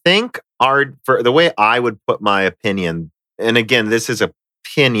 I think for the way I would put my opinion, and again, this is a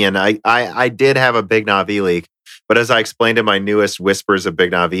opinion. I did have a Big Navi leak, but as I explained in my newest Whispers of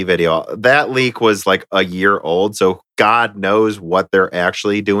Big Navi video, that leak was like a year old. So God knows what they're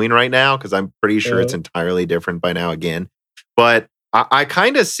actually doing right now, because I'm pretty sure it's entirely different by now again. But I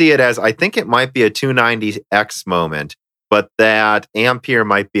kind of see it as, I think it might be a 290X moment, but that Ampere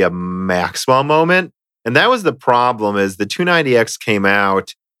might be a Maxwell moment. And that was the problem, is the 290X came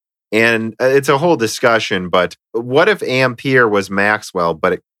out, and it's a whole discussion, but what if Ampere was Maxwell,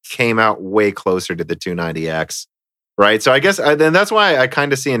 but it came out way closer to the 290X, right? So I guess, and that's why I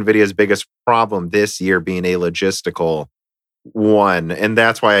kind of see NVIDIA's biggest problem this year being a logistical one. And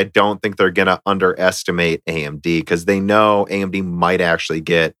that's why I don't think they're going to underestimate AMD, because they know AMD might actually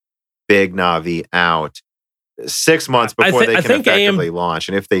get Big Navi out 6 months before they can effectively launch.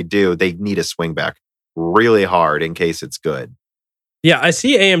 And if they do, they need to swing back really hard in case it's good. Yeah, I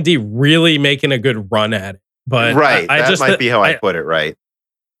see AMD really making a good run at it. But right, that might be how I put it, right?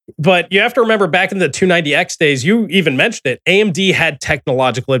 But you have to remember, back in the 290X days, you even mentioned it, AMD had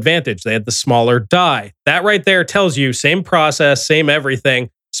technological advantage. They had the smaller die. That right there tells you, same process, same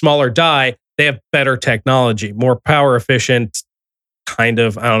everything, smaller die, they have better technology, more power efficient, kind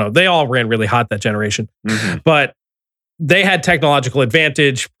of, I don't know. They all ran really hot that generation. Mm-hmm. But they had technological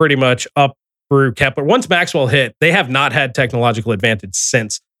advantage pretty much up through Kepler. Once Maxwell hit, they have not had technological advantage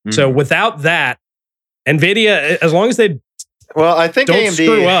since. Mm-hmm. So without that, NVIDIA, as long as they I think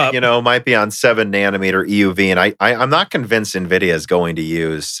AMD, might be on 7 nanometer EUV, and I'm not convinced NVIDIA is going to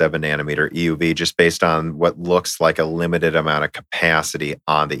use 7 nanometer EUV just based on what looks like a limited amount of capacity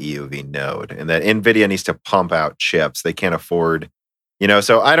on the EUV node, and that NVIDIA needs to pump out chips. They can't afford,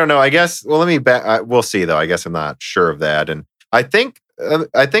 so I don't know. I guess, we'll see though. I guess I'm not sure of that. And I think an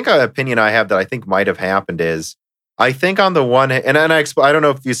opinion I have that I think might have happened is, I think on the one hand, and I don't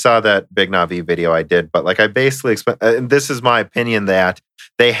know if you saw that Big Navi video I did, but like I basically explained, and this is my opinion, that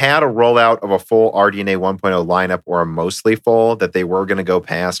they had a rollout of a full RDNA 1.0 lineup, or a mostly full, that they were going to go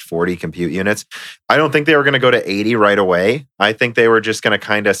past 40 compute units. I don't think they were going to go to 80 right away. I think they were just going to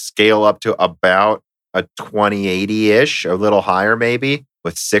kind of scale up to about a 2080-ish, a little higher maybe.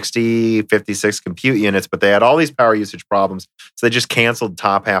 with 60, 56 compute units, but they had all these power usage problems. So they just canceled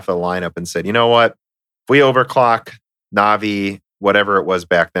top half of the lineup and said, you know what? If we overclock Navi, whatever it was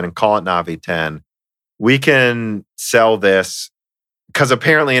back then, and call it Navi 10, we can sell this because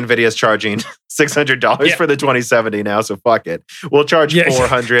apparently NVIDIA is charging $600 for the 2070 now, so fuck it. We'll charge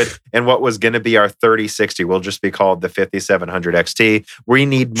 $400, and what was going to be our 3060 will just be called the 5700 XT. We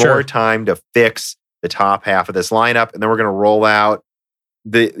need more time to fix the top half of this lineup, and then we're going to roll out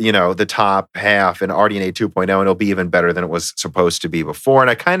the top half in RDNA 2.0, and it'll be even better than it was supposed to be before. And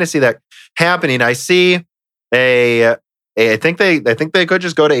I kind of see that happening. I see I think they could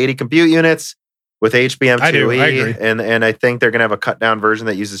just go to 80 compute units with HBM2E, and I think they're going to have a cut down version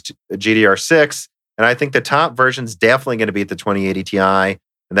that uses GDR6. And I think the top version's definitely going to be the 2080 Ti, and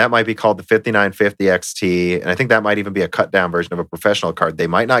that might be called the 5950 XT. And I think that might even be a cut down version of a professional card. They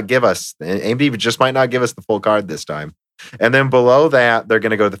might not give us, AMD just might not give us the full card this time. And then below that, they're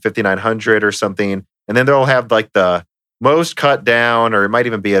going to go to the 5900 or something. And then they'll have like the most cut down, or it might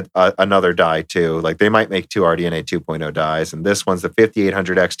even be another die too. Like they might make 2 RDNA 2.0 dies. And this one's the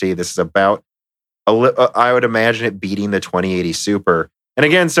 5800 XT. This is about, I would imagine it beating the 2080 Super. And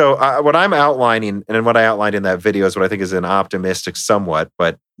again, so what I'm outlining, and what I outlined in that video is what I think is an optimistic somewhat,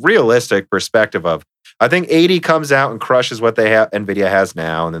 but realistic perspective of, I think 80 comes out and crushes what NVIDIA has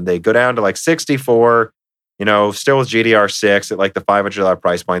now. And then they go down to like 64, still with GDR6 at like the $500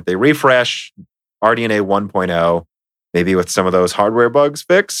 price point. They refresh RDNA 1.0, maybe with some of those hardware bugs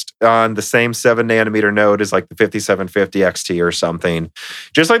fixed on the same 7 nanometer node as like the 5750 XT or something.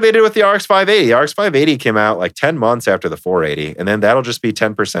 Just like they did with the RX 580. The RX 580 came out like 10 months after the 480, and then that'll just be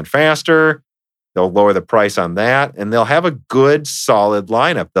 10% faster. They'll lower the price on that, and they'll have a good, solid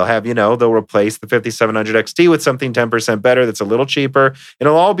lineup. They'll have, they'll replace the 5700 XT with something 10% better that's a little cheaper, and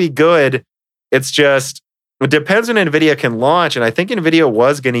it'll all be good. It's just, it depends when NVIDIA can launch, and I think NVIDIA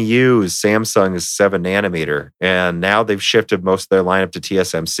was going to use Samsung's 7 nanometer, and now they've shifted most of their lineup to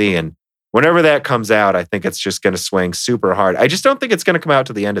TSMC, and whenever that comes out, I think it's just going to swing super hard. I just don't think it's going to come out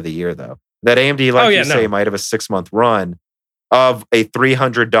to the end of the year, though. That AMD, say, might have a 6-month run of a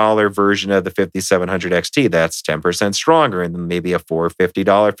 $300 version of the 5700 XT. That's 10% stronger, and then maybe a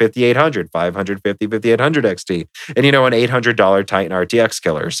 $450 5800, 550 5800 XT, and an $800 Titan RTX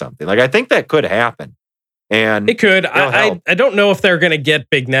killer or something. Like, I think that could happen. And it could. I don't know if they're going to get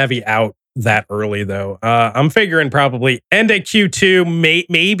Big Navi out that early, though. I'm figuring probably end of Q2,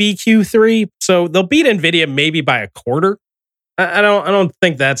 maybe Q3. So they'll beat NVIDIA maybe by a quarter. I don't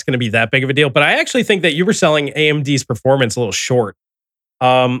think that's going to be that big of a deal. But I actually think that you were selling AMD's performance a little short.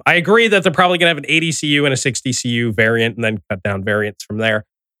 I agree that they're probably going to have an 80 CU and a 60 CU variant, and then cut down variants from there.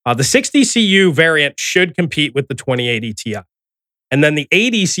 The 60 CU variant should compete with the 2080 Ti. And then the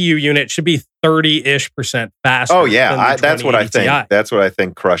 80 CU unit should be 30-ish% faster. Oh, yeah. That's what I think. Ti. That's what I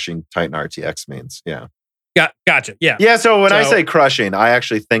think crushing Titan RTX means. Yeah. Gotcha. Yeah. Yeah. So when I say crushing, I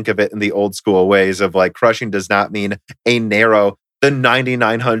actually think of it in the old school ways of like crushing does not mean the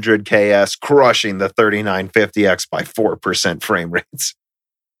 9900 KS crushing the 3950X by 4% frame rates.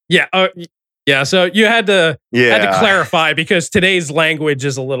 Yeah. Yeah. So you had to clarify because today's language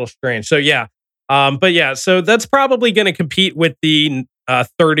is a little strange. So yeah. But yeah, so that's probably going to compete with the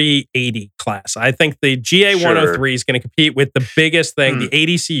 3080 class. I think the GA103 is going to compete with the biggest thing, the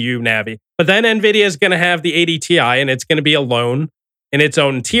 80 CU Navi. But then NVIDIA is going to have the 80 Ti, and it's going to be alone in its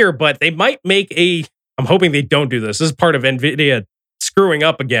own tier. But they might make I'm hoping they don't do this. This is part of NVIDIA screwing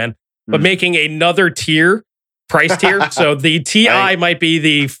up again, but making another price tier. So the Ti might be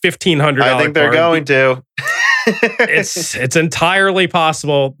the $1,500. I think they're going to. It's entirely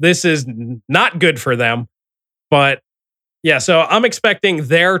possible. This is not good for them, but yeah. So I'm expecting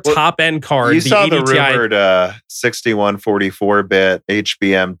their top end card. You saw the rumored 6144-bit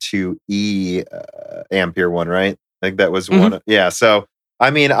HBM2E Ampere one, right? I think that was one. Yeah. So I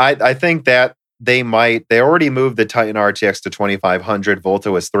mean, I think that they already moved the Titan RTX to 2500.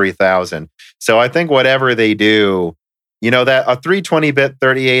 Volta was 3000. So I think whatever they do, that a 320-bit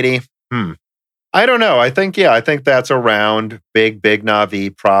 3080. I don't know. I think that's around Big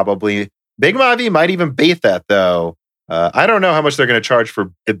Navi probably. Big Navi might even beat that though. I don't know how much they're going to charge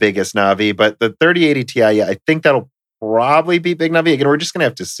for the biggest Navi, but the 3080 Ti, I think that'll probably beat Big Navi. Again, we're just going to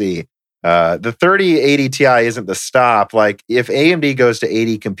have to see. The 3080 Ti isn't the stop. Like if AMD goes to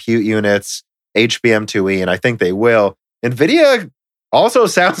 80 compute units, HBM2E, and I think they will, NVIDIA also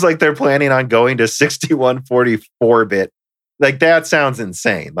sounds like they're planning on going to 6144-bit. Like that sounds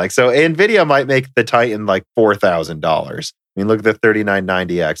insane. Like so, NVIDIA might make the Titan like $4,000. I mean, look at the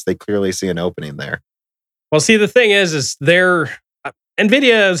 3990X. They clearly see an opening there. Well, see, the thing is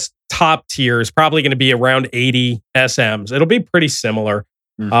NVIDIA's top tier is probably going to be around 80 SMs. It'll be pretty similar.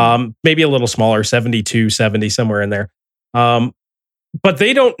 Maybe a little smaller, 7270, somewhere in there. But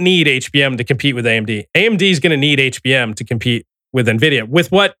they don't need HBM to compete with AMD. AMD is going to need HBM to compete with NVIDIA,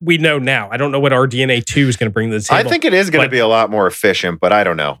 with what we know now. I don't know what RDNA 2 is going to bring to the table. I think it is going to be a lot more efficient, but I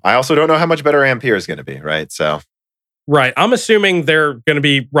don't know. I also don't know how much better Ampere is going to be, right? Right. I'm assuming they're going to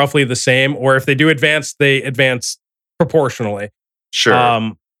be roughly the same, or if they do advance, they advance proportionally.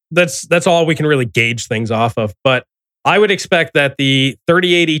 Sure. That's all we can really gauge things off of. But I would expect that the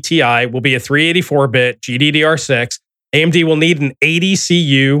 3080 Ti will be a 384-bit GDDR6. AMD will need an 80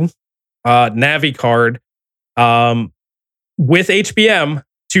 CU Navi card with HBM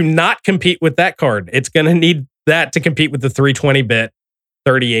to not compete with that card. It's going to need that to compete with the 320-bit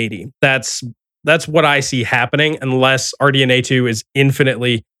 3080. That's what I see happening, unless RDNA 2 is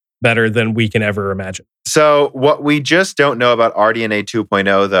infinitely better than we can ever imagine. So what we just don't know about RDNA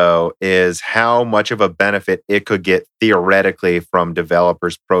 2.0, though, is how much of a benefit it could get theoretically from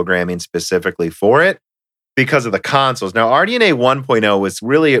developers programming specifically for it because of the consoles. Now, RDNA 1.0 was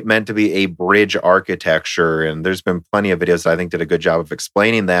really meant to be a bridge architecture, and there's been plenty of videos that I think did a good job of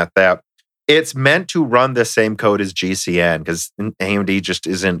explaining that it's meant to run the same code as GCN because AMD just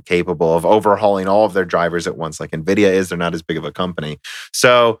isn't capable of overhauling all of their drivers at once like NVIDIA is. They're not as big of a company.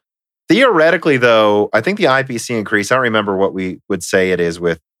 So theoretically, though, I think the IPC increase, I don't remember what we would say it is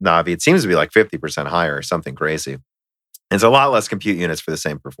with Navi. It seems to be like 50% higher or something crazy. It's a lot less compute units for the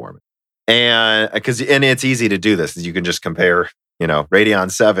same performance. And it's easy to do this. You can just compare,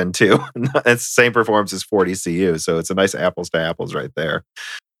 Radeon 7 to it's the same performance as 40 CU. So it's a nice apples to apples right there.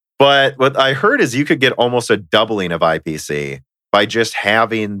 But what I heard is you could get almost a doubling of IPC by just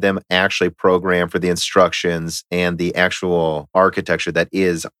having them actually program for the instructions and the actual architecture that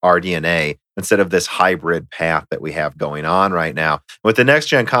is RDNA instead of this hybrid path that we have going on right now. With the next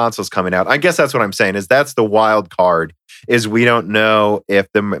gen consoles coming out, I guess that's what I'm saying is that's the wild card is we don't know if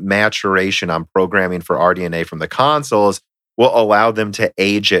the maturation on programming for RDNA from the consoles will allow them to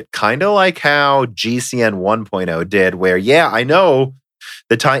age it kind of like how GCN 1.0 did where, I know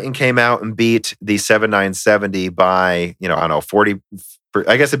the Titan came out and beat the 7970 by, 40.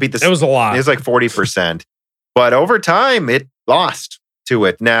 I guess it beat this. It was a lot. It was like 40%. But over time, it lost to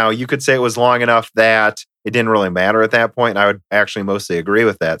it. Now, you could say it was long enough that it didn't really matter at that point. And I would actually mostly agree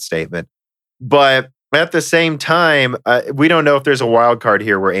with that statement. But at the same time, we don't know if there's a wild card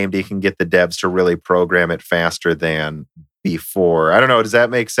here where AMD can get the devs to really program it faster than before. I don't know. Does that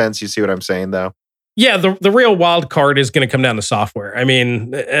make sense? You see what I'm saying, though? Yeah, the real wild card is going to come down to software. I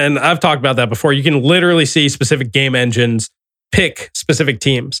mean, and I've talked about that before. You can literally see specific game engines pick specific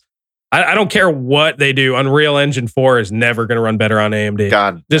teams. I don't care what they do. Unreal Engine 4 is never going to run better on AMD.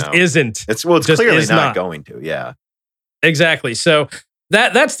 God, just isn't. It's clearly not going to. Yeah, exactly. So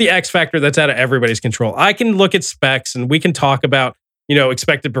that's the X factor that's out of everybody's control. I can look at specs and we can talk about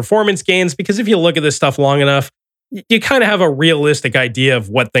expected performance gains because if you look at this stuff long enough, you kind of have a realistic idea of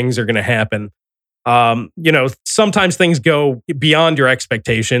what things are going to happen. Sometimes things go beyond your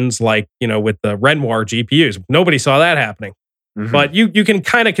expectations, like, with the Renoir GPUs. Nobody saw that happening. Mm-hmm. But you can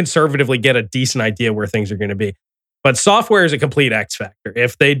kind of conservatively get a decent idea where things are going to be. But software is a complete X factor.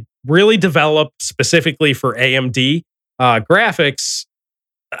 If they really develop specifically for AMD graphics,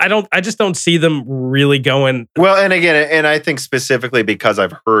 I just don't see them really going. Well, and again, and I think specifically because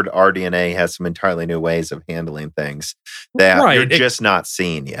I've heard RDNA has some entirely new ways of handling things that you're just not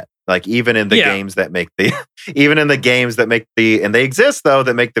seeing yet. Like even in the games that make and they exist though,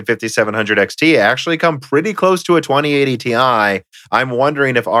 that make the 5700 XT actually come pretty close to a 2080 Ti. I'm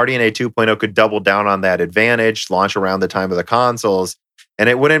wondering if RDNA 2.0 could double down on that advantage, launch around the time of the consoles, and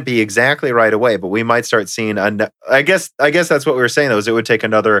it wouldn't be exactly right away, but we might start seeing. I guess that's what we were saying though, is it would take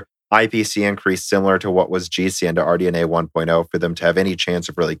another IPC increase similar to what was GCN to RDNA 1.0 for them to have any chance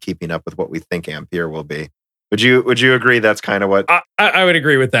of really keeping up with what we think Ampere will be. Would you agree that's kind of what... I would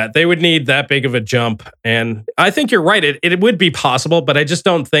agree with that. They would need that big of a jump. And I think you're right. It would be possible, but I just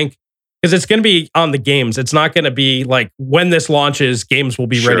don't think... Because it's going to be on the games. It's not going to be like when this launches, games will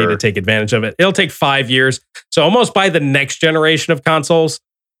be ready to take advantage of it. It'll take 5 years. So almost by the next generation of consoles,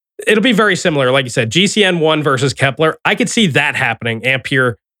 it'll be very similar. Like you said, GCN 1 versus Kepler. I could see that happening.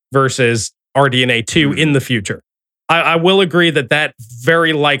 Ampere versus RDNA 2 in the future. I will agree that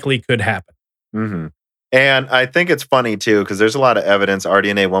very likely could happen. Mm-hmm. And I think it's funny, too, because there's a lot of evidence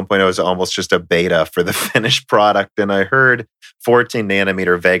RDNA 1.0 is almost just a beta for the finished product. And I heard 14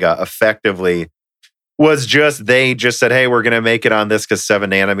 nanometer Vega effectively was they just said, hey, we're going to make it on this because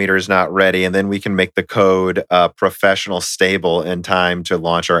 7 nanometer is not ready. And then we can make the code professional stable in time to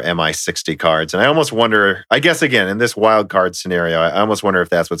launch our MI60 cards. And I almost wonder, I guess, again, in this wild card scenario, I almost wonder if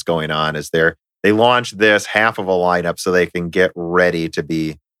that's what's going on. Is they're they launched this half of a lineup so they can get ready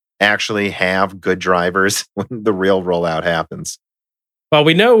to actually have good drivers when the real rollout happens. Well,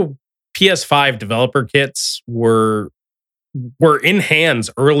 we know PS5 developer kits were in hands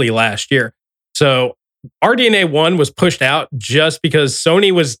early last year. So RDNA 1 was pushed out just because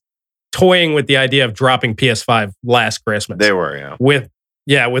Sony was toying with the idea of dropping PS5 last Christmas. They were,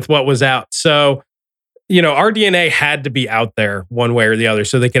 yeah. With what was out. So, RDNA had to be out there one way or the other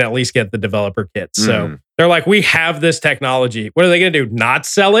so they could at least get the developer kits. So they're like, we have this technology. What are they going to do? Not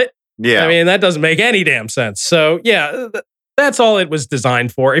sell it? Yeah. I mean, that doesn't make any damn sense. So, yeah, that's all it was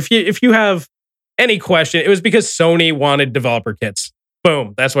designed for. If you have any question, it was because Sony wanted developer kits.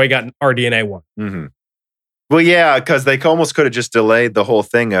 Boom. That's why you got RDNA 1. Mm-hmm. Well, yeah, because they almost could have just delayed the whole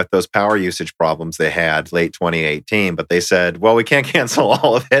thing at those power usage problems they had late 2018. But they said, well, we can't cancel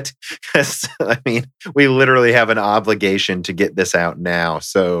all of it because, we literally have an obligation to get this out now.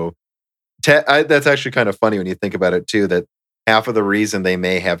 So that's actually kind of funny when you think about it, too, that half of the reason they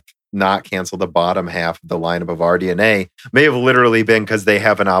may have not canceled the bottom half of the lineup of RDNA may have literally been because they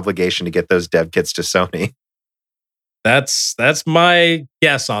have an obligation to get those dev kits to Sony. That's my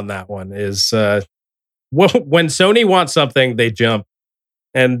guess on that one is... when Sony wants something, they jump.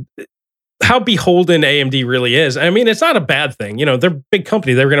 And how beholden AMD really is. I mean, it's not a bad thing. They're a big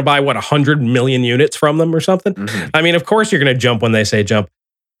company. They're going to buy, 100 million units from them or something? Mm-hmm. I mean, of course you're going to jump when they say jump.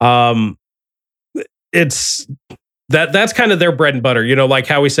 It's that's kind of their bread and butter. Like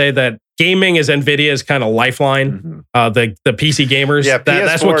how we say that gaming is NVIDIA's kind of lifeline. Mm-hmm. The PC gamers,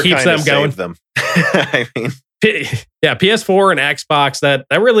 that's what keeps them going. Them. PS4 and Xbox, that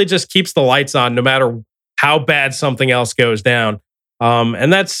really just keeps the lights on no matter how bad something else goes down.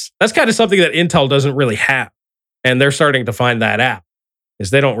 And that's kind of something that Intel doesn't really have. And they're starting to find that out, is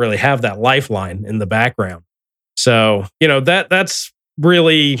they don't really have that lifeline in the background. So, that's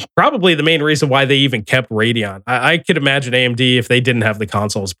really probably the main reason why they even kept Radeon. I could imagine AMD, if they didn't have the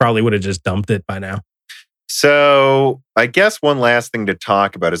consoles, probably would have just dumped it by now. So I guess one last thing to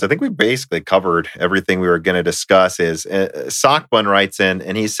talk about is I think we basically covered everything we were going to discuss. Is Sockbun writes in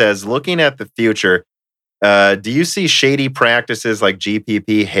and he says, looking at the future, do you see shady practices like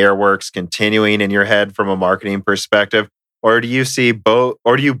GPP Hairworks continuing in your head from a marketing perspective? Or do you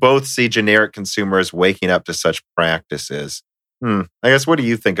both see generic consumers waking up to such practices? I guess, what do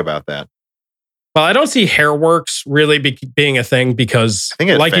you think about that? Well, I don't see Hairworks really being a thing because, I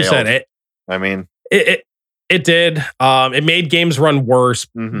think it like failed. You said, it did. It made games run worse.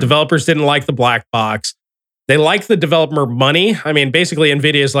 Mm-hmm. Developers didn't like the black box. They like the developer money. I mean, basically,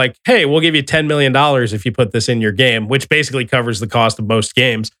 NVIDIA is like, hey, we'll give you $10 million if you put this in your game, which basically covers the cost of most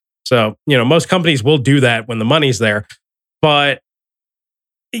games. So, most companies will do that when the money's there. But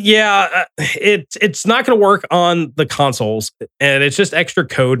yeah, it's not going to work on the consoles, and it's just extra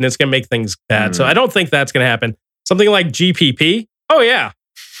code, and it's going to make things bad. So I don't think that's going to happen. Something like GPP, oh yeah.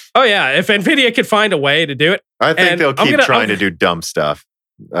 If NVIDIA could find a way to do it, I think they'll keep trying to do dumb stuff,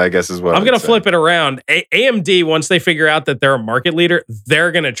 I guess is what I'm going to flip it around. AMD, once they figure out that they're a market leader,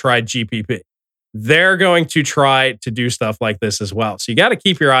 they're going to try GPP. They're going to try to do stuff like this as well. So you got to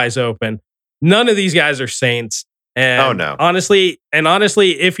keep your eyes open. None of these guys are saints. And honestly,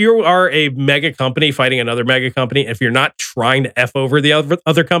 if you are a mega company fighting another mega company, if you're not trying to F over the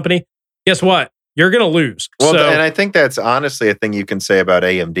other company, guess what? You're going to lose. Well, and I think that's honestly a thing you can say about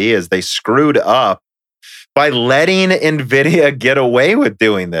AMD is they screwed up by letting NVIDIA get away with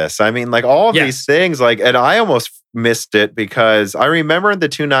doing this. I mean, like all of these things, and I almost missed it because I remember in the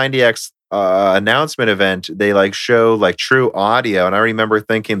 290X announcement event, they show true audio. And I remember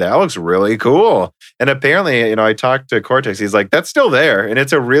thinking that looks really cool. And apparently, I talked to Cortex. He's like, that's still there. And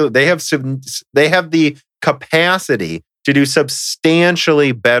it's they have the capacity to do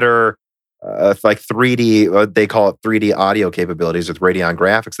substantially better 3D, they call it 3D audio capabilities with Radeon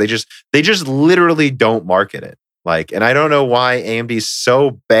graphics. They just literally don't market it. And I don't know why AMD is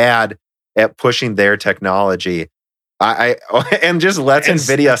so bad at pushing their technology. And just lets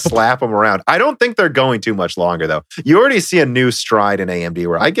NVIDIA slap them around. I don't think they're going too much longer, though. You already see a new stride in AMD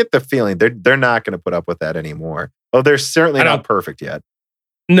where I get the feeling they're not going to put up with that anymore. Oh, they're certainly not perfect yet.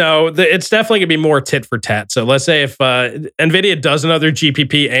 No, it's definitely going to be more tit for tat. So let's say if NVIDIA does another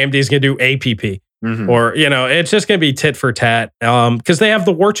GPP, AMD is going to do APP. Mm-hmm. Or, it's just going to be tit for tat because they have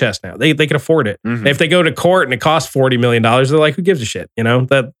the war chest now. They can afford it. Mm-hmm. If they go to court and it costs $40 million, they're like, who gives a shit?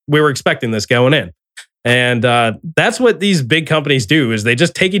 That we were expecting this going in. And that's what these big companies do is they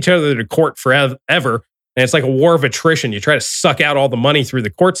just take each other to court forever. And it's like a war of attrition. You try to suck out all the money through the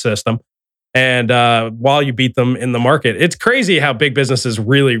court system. And while you beat them in the market, it's crazy how big businesses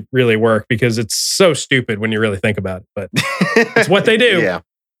really, really work because it's so stupid when you really think about it. But it's what they do. Yeah.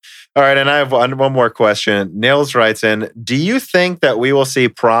 All right, and I have one more question. Nils writes in, do you think that we will see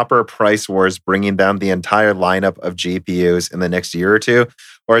proper price wars bringing down the entire lineup of GPUs in the next year or two?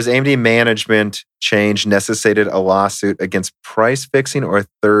 Or has AMD management change necessitated a lawsuit against price fixing or a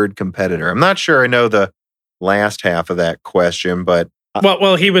third competitor? I'm not sure I know the last half of that question, but...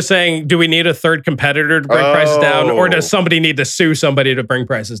 Well, he was saying, do we need a third competitor to bring prices down? Or does somebody need to sue somebody to bring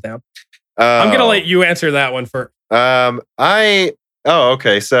prices down? I'm going to let you answer that one first.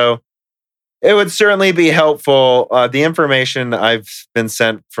 Okay. So it would certainly be helpful. The information I've been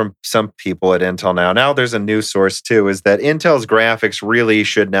sent from some people at Intel now there's a news source too, is that Intel's graphics really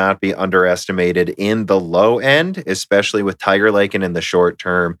should not be underestimated in the low end, especially with Tiger Lake and in the short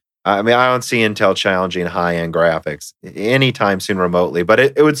term. I mean, I don't see Intel challenging high-end graphics anytime soon remotely, but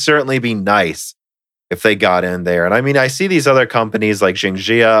it would certainly be nice if they got in there. And I mean, I see these other companies like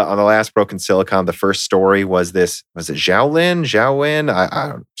Xingjia on the last Broken Silicon. The first story was it Xiaowin? I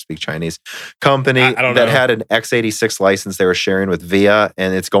don't speak Chinese. Company that had an x86 license they were sharing with VIA,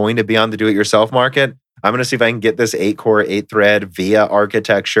 and it's going to be on the do-it-yourself market. I'm going to see if I can get this 8-core, 8-thread VIA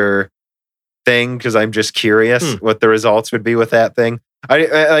architecture thing, because I'm just curious what the results would be with that thing.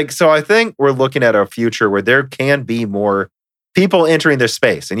 So I think we're looking at a future where there can be more people entering this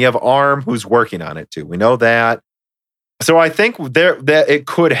space, and you have ARM who's working on it too. We know that. So I think that it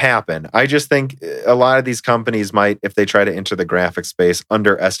could happen. I just think a lot of these companies might, if they try to enter the graphics space,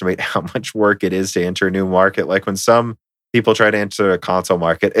 underestimate how much work it is to enter a new market. Like when some people try to enter a console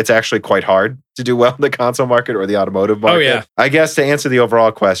market, it's actually quite hard to do well in the console market or the automotive market. Oh, yeah. I guess to answer the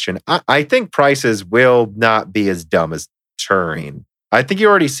overall question, I think prices will not be as dumb as Turing. I think you're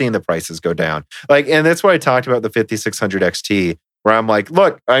already seeing the prices go down. And that's why I talked about the 5600 XT, where I'm like,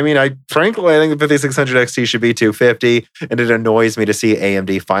 look, I mean, frankly, I think the 5600 XT should be $250, and it annoys me to see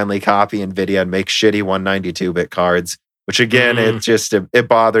AMD finally copy NVIDIA and make shitty 192-bit cards, which again, it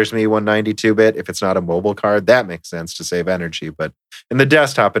bothers me, 192-bit. If it's not a mobile card, that makes sense to save energy. But in the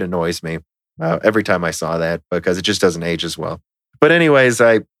desktop, it annoys me every time I saw that because it just doesn't age as well. But anyways,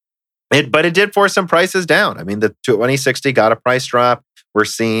 but it did force some prices down. I mean, the 2060 got a price drop. We're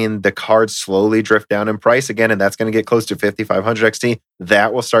seeing the cards slowly drift down in price again, and that's going to get close to 5500 XT.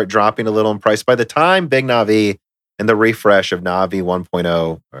 That will start dropping a little in price by the time Big Navi and the refresh of Navi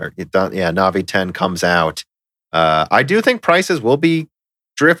 1.0 or Navi 10 comes out. I do think prices will be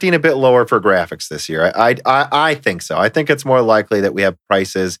drifting a bit lower for graphics this year. I think so. I think it's more likely that we have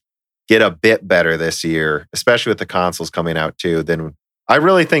prices get a bit better this year, especially with the consoles coming out too. Than I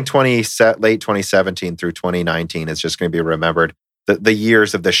really think late 2017 through 2019 is just going to be remembered. The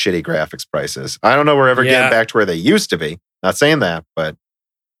years of the shitty graphics prices. I don't know we're ever getting back to where they used to be. Not saying that, but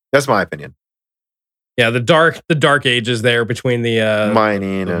that's my opinion. Yeah, the dark ages there between the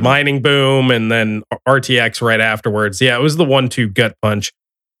mining boom and then RTX right afterwards. Yeah, it was the 1-2 gut punch.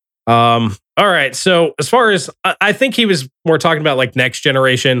 All right, so as far as I think he was more talking about like next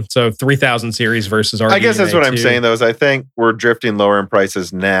generation, so 3000 series versus RDNA. I guess that's what I'm saying though, is I think we're drifting lower in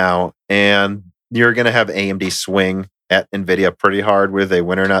prices now, and you're going to have AMD swing at NVIDIA pretty hard, whether they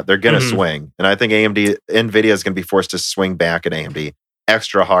win or not. They're going to swing. And I think NVIDIA is going to be forced to swing back at AMD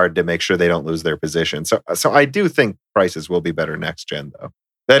extra hard to make sure they don't lose their position. So I do think prices will be better next gen, though.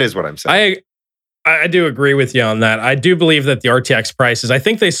 That is what I'm saying. I do agree with you on that. I do believe that the RTX prices, I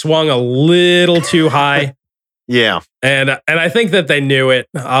think they swung a little too high. Yeah. And I think that they knew it,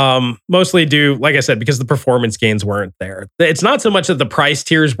 mostly due, like I said, because the performance gains weren't there. It's not so much that the price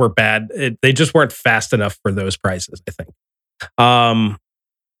tiers were bad. They just weren't fast enough for those prices, I think.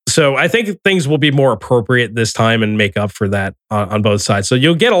 So I think things will be more appropriate this time and make up for that on both sides. So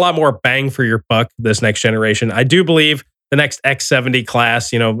you'll get a lot more bang for your buck this next generation. I do believe the next X70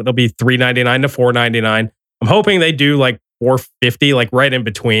 class, it'll be $399 to $499. I'm hoping they do like $450, like right in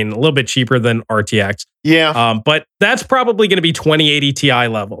between, a little bit cheaper than RTX. Yeah. But that's probably going to be 2080 Ti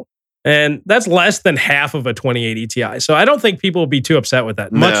level. And that's less than half of a 2080 Ti. So I don't think people will be too upset with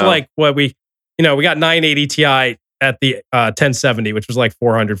that. No. Much like what we got 980 Ti at the 1070, which was like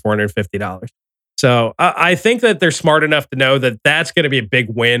 $450. So I think that they're smart enough to know that that's going to be a big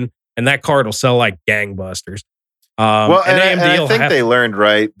win, and that card will sell like gangbusters. And I think they learned,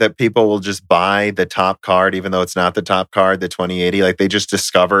 right, that people will just buy the top card, even though it's not the top card, the 2080. Like they just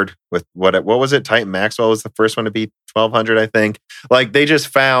discovered with what was it? Titan Maxwell was the first one to be 1200, I think. Like they just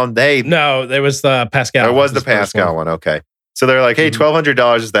found No, it was the Pascal. It was the Pascal one. Okay. So they're like, hey,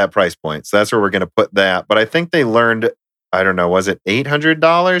 $1,200 is that price point. So that's where we're going to put that. But I think they learned, I don't know, was it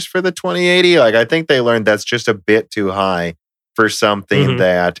 $800 for the 2080? Like I think they learned that's just a bit too high for something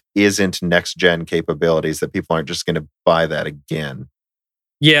that isn't next gen capabilities, that people aren't just going to buy that again.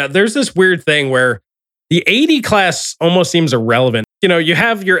 Yeah, there's this weird thing where the 80 class almost seems irrelevant you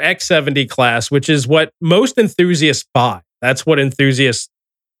have your X70 class, which is what most enthusiasts buy. That's what enthusiasts,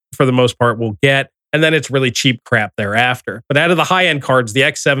 for the most part, will get. And then it's really cheap crap thereafter. But out of the high-end cards, the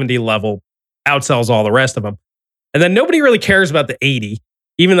X70 level outsells all the rest of them. And then nobody really cares about the 80,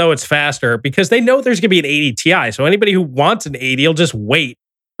 even though it's faster, because they know there's going to be an 80 Ti. So anybody who wants an 80 will just wait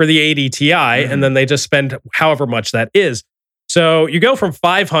for the 80 Ti, and then they just spend however much that is. So you go from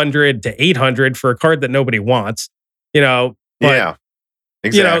 500 to 800 for a card that nobody wants, But, yeah,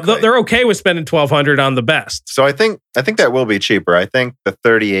 exactly. They're okay with spending 1,200 on the best. So I think that will be cheaper. I think the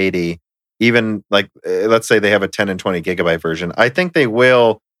 3080, even like let's say they have a 10 and 20 gigabyte version, I think they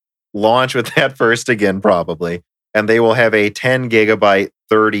will launch with that first again, probably, and they will have a 10 gigabyte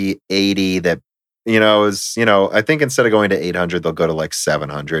 3080 that I think instead of going to 800, they'll go to like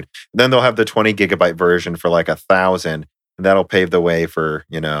 700. Then they'll have the 20 gigabyte version for like 1,000, and that'll pave the way for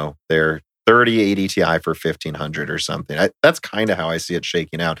their 3080 Ti for 1,500 or something. That's kind of how I see it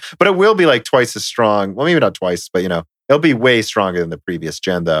shaking out. But it will be like twice as strong. Well, maybe not twice, but it'll be way stronger than the previous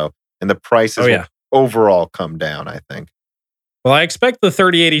gen though, and the prices will overall come down, I think. Well, I expect the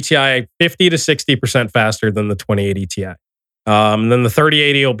 3080 Ti 50 to 60% faster than the 2080 Ti. And then the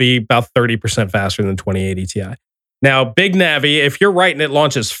 3080 will be about 30% faster than 2080 Ti. Now, Big Navi, if you're right and it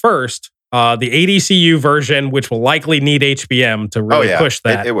launches first, the ADCU version, which will likely need HBM to really push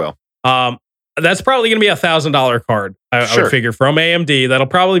that. It will. That's probably going to be $1,000 card, I would figure, from AMD. That'll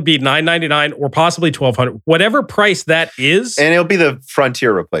probably be $999 or possibly $1,200, whatever price that is. And it'll be the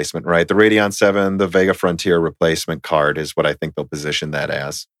Frontier replacement, right? The Radeon 7, the Vega Frontier replacement card is what I think they'll position that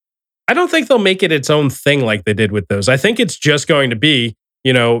as. I don't think they'll make it its own thing like they did with those. I think it's just going to be,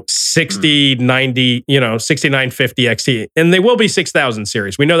 6090, 6950 XT. And they will be 6000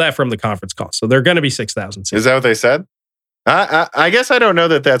 series. We know that from the conference call. So they're going to be 6000 series. Is that what they said? I guess I don't know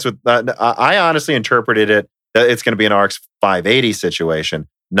that's what I honestly interpreted it that it's going to be an RX 580 situation,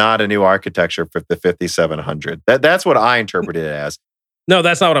 not a new architecture for the 5700. That's what I interpreted it as. No,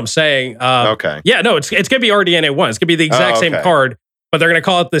 that's not what I'm saying. Okay. Yeah, no, it's going to be RDNA 1. It's going to be the exact same card, but they're going to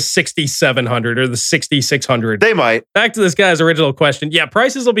call it the 6700 or the 6600. They might. Back to this guy's original question. Yeah,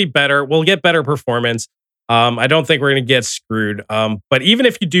 prices will be better. We'll get better performance. I don't think we're going to get screwed. But even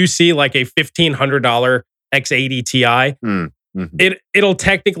if you do see like a $1,500 X80 Ti, it'll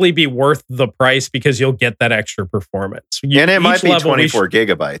technically be worth the price because you'll get that extra performance. And it might be 24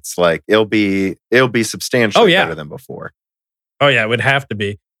 gigabytes. Like it'll be substantially better than before. Oh yeah, it would have to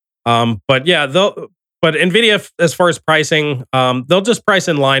be. But Nvidia, as far as pricing, they'll just price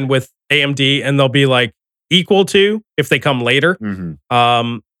in line with AMD, and they'll be like equal to if they come later.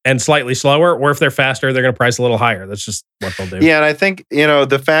 And slightly slower, or if they're faster, they're going to price a little higher. That's just what they'll do. Yeah, and I think,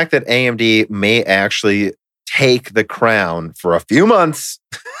 the fact that AMD may actually take the crown for a few months,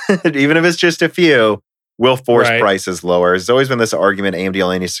 even if it's just a few, will force prices lower. There's always been this argument AMD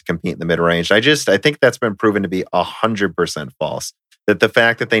only needs to compete in the mid-range. I think that's been proven to be 100% false. That the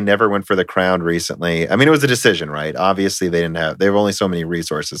fact that they never went for the crown recently, I mean, it was a decision, right? Obviously, they have only so many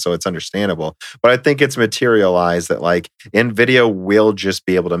resources, so it's understandable. But I think it's materialized that like NVIDIA will just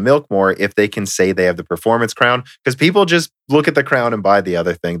be able to milk more if they can say they have the performance crown, because people just look at the crown and buy the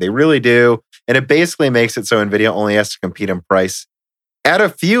other thing. They really do. And it basically makes it so NVIDIA only has to compete in price at a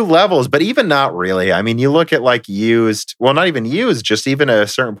few levels, but even not really. I mean, you look at like not even used, just even at a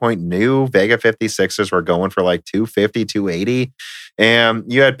certain point, new Vega 56s were going for like $250, $280. And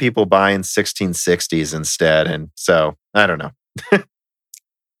you had people buying 1660s instead. And so, I don't know.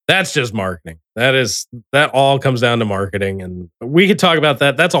 That's just marketing. That all comes down to marketing. And we could talk about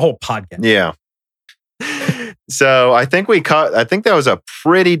that. That's a whole podcast. Yeah. So I think that was a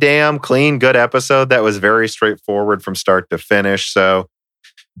pretty damn clean, good episode. That was very straightforward from start to finish. So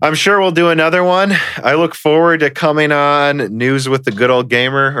I'm sure we'll do another one. I look forward to coming on News with the Good Old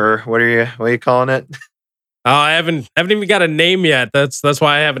Gamer, or what are you calling it? I haven't even got a name yet. That's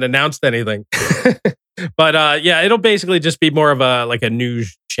why I haven't announced anything. But it'll basically just be more of a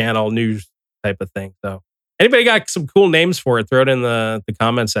news channel, news type of thing. So anybody got some cool names for it, throw it in the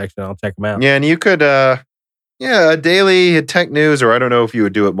comment section. I'll check them out. Yeah, and you could a daily tech news, or I don't know if you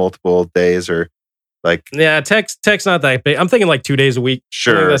would do it multiple days or like. Yeah, tech's not that big. I'm thinking like 2 days a week.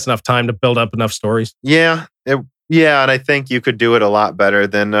 Sure. I think that's enough time to build up enough stories. Yeah. And I think you could do it a lot better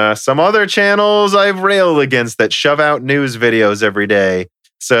than some other channels I've railed against that shove out news videos every day.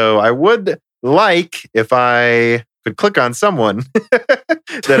 So I would like if I could click on someone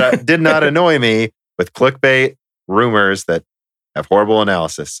that did not annoy me with clickbait rumors that have horrible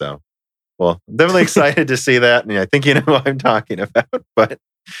analysis. So, well, I'm definitely excited to see that. And I think you know what I'm talking about. But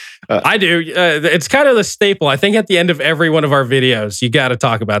I do. It's kind of the staple. I think at the end of every one of our videos, you got to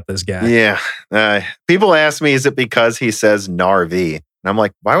talk about this guy. Yeah. People ask me, is it because he says Narvi? And I'm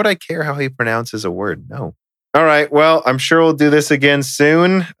like, why would I care how he pronounces a word? No. All right. Well, I'm sure we'll do this again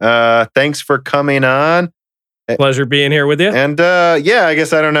soon. Thanks for coming on. Pleasure being here with you. And yeah, I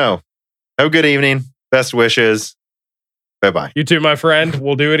guess I don't know. Have a good evening. Best wishes. Bye-bye. You too, my friend.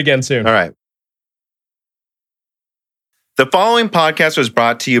 We'll do it again soon. All right. The following podcast was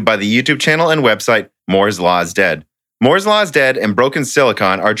brought to you by the YouTube channel and website Moore's Law is Dead. Moore's Law is Dead and Broken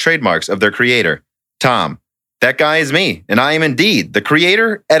Silicon are trademarks of their creator, Tom. That guy is me, and I am indeed the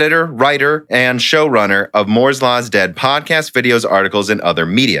creator, editor, writer, and showrunner of Moore's Law is Dead podcasts, videos, articles, and other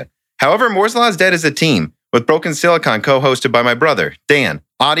media. However, Moore's Law is Dead is a team, with Broken Silicon co-hosted by my brother, Dan,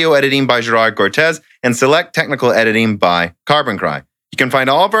 audio editing by Gerard Cortez, and select technical editing by Carbon Cry. You can find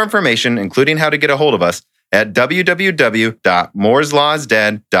all of our information, including how to get a hold of us, at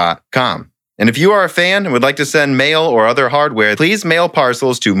www.mooreslawsdead.com. And if you are a fan and would like to send mail or other hardware, please mail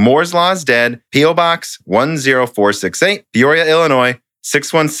parcels to Moore's Law is Dead, P.O. Box 10468, Peoria, Illinois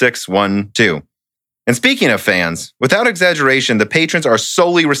 61612. And speaking of fans, without exaggeration, the patrons are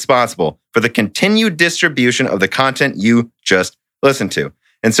solely responsible for the continued distribution of the content you just listened to.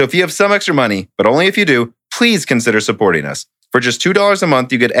 And so if you have some extra money, but only if you do, please consider supporting us. For just $2 a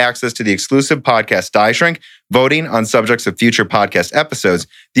month, you get access to the exclusive podcast Die Shrink, voting on subjects of future podcast episodes,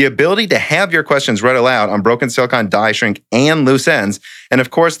 the ability to have your questions read aloud on Broken Silicon, Die Shrink, and Loose Ends, and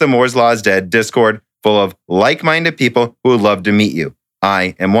of course, the Moore's Law is Dead Discord full of like-minded people who would love to meet you.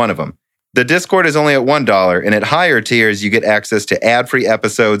 I am one of them. The Discord is only at $1, and at higher tiers, you get access to ad-free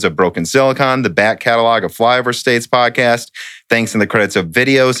episodes of Broken Silicon, the back catalog of Flyover States podcast, thanks in the credits of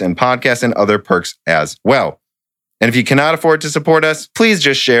videos and podcasts, and other perks as well. And if you cannot afford to support us, please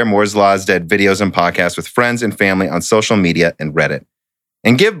just share Moore's Law is Dead videos and podcasts with friends and family on social media and Reddit.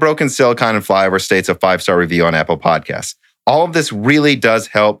 And give Broken Silicon and Flyover States a 5-star review on Apple Podcasts. All of this really does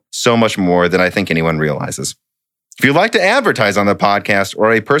help so much more than I think anyone realizes. If you'd like to advertise on the podcast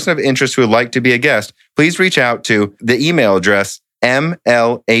or a person of interest who would like to be a guest, please reach out to the email address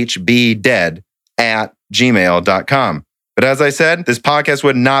mlhbdead@gmail.com. But as I said, this podcast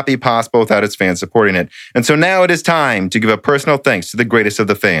would not be possible without its fans supporting it. And so now it is time to give a personal thanks to the greatest of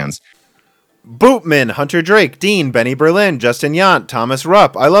the fans. Bootman, Hunter Drake, Dean, Benny Berlin, Justin Yant, Thomas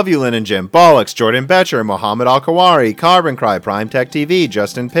Rupp, I Love You, Lynn and Jim, Bollocks, Jordan Betcher, Mohammed Al-Kawari, Carbon Cry, Prime Tech TV,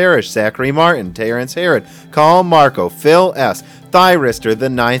 Justin Parrish, Zachary Martin, Terrence Herod, Colin Marco, Phil S., Thyrister, The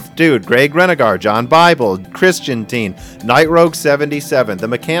Ninth Dude, Greg Renegar, John Bible, Christian Teen, Night Rogue 77, The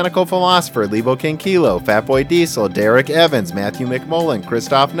Mechanical Philosopher, Lebo King Kilo, Fatboy Diesel, Derek Evans, Matthew McMullen,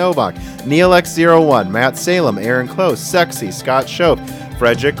 Christoph Novak, Neil X01, Matt Salem, Aaron Close, Sexy, Scott Shope,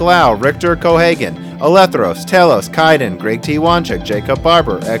 Frederick Lau, Richter Cohagen, Alethros, Telos, Kaiden, Greg T. Wanchuk, Jacob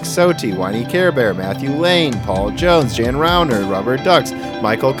Barber, Exoti, Whiny Care Bear, Matthew Lane, Paul Jones, Jan Rauner, Robert Ducks,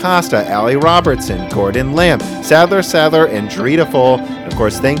 Michael Costa, Allie Robertson, Gordon Lamb, Sadler, and Drita Full. And of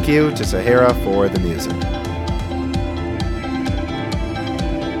course, thank you to Sahara for the music.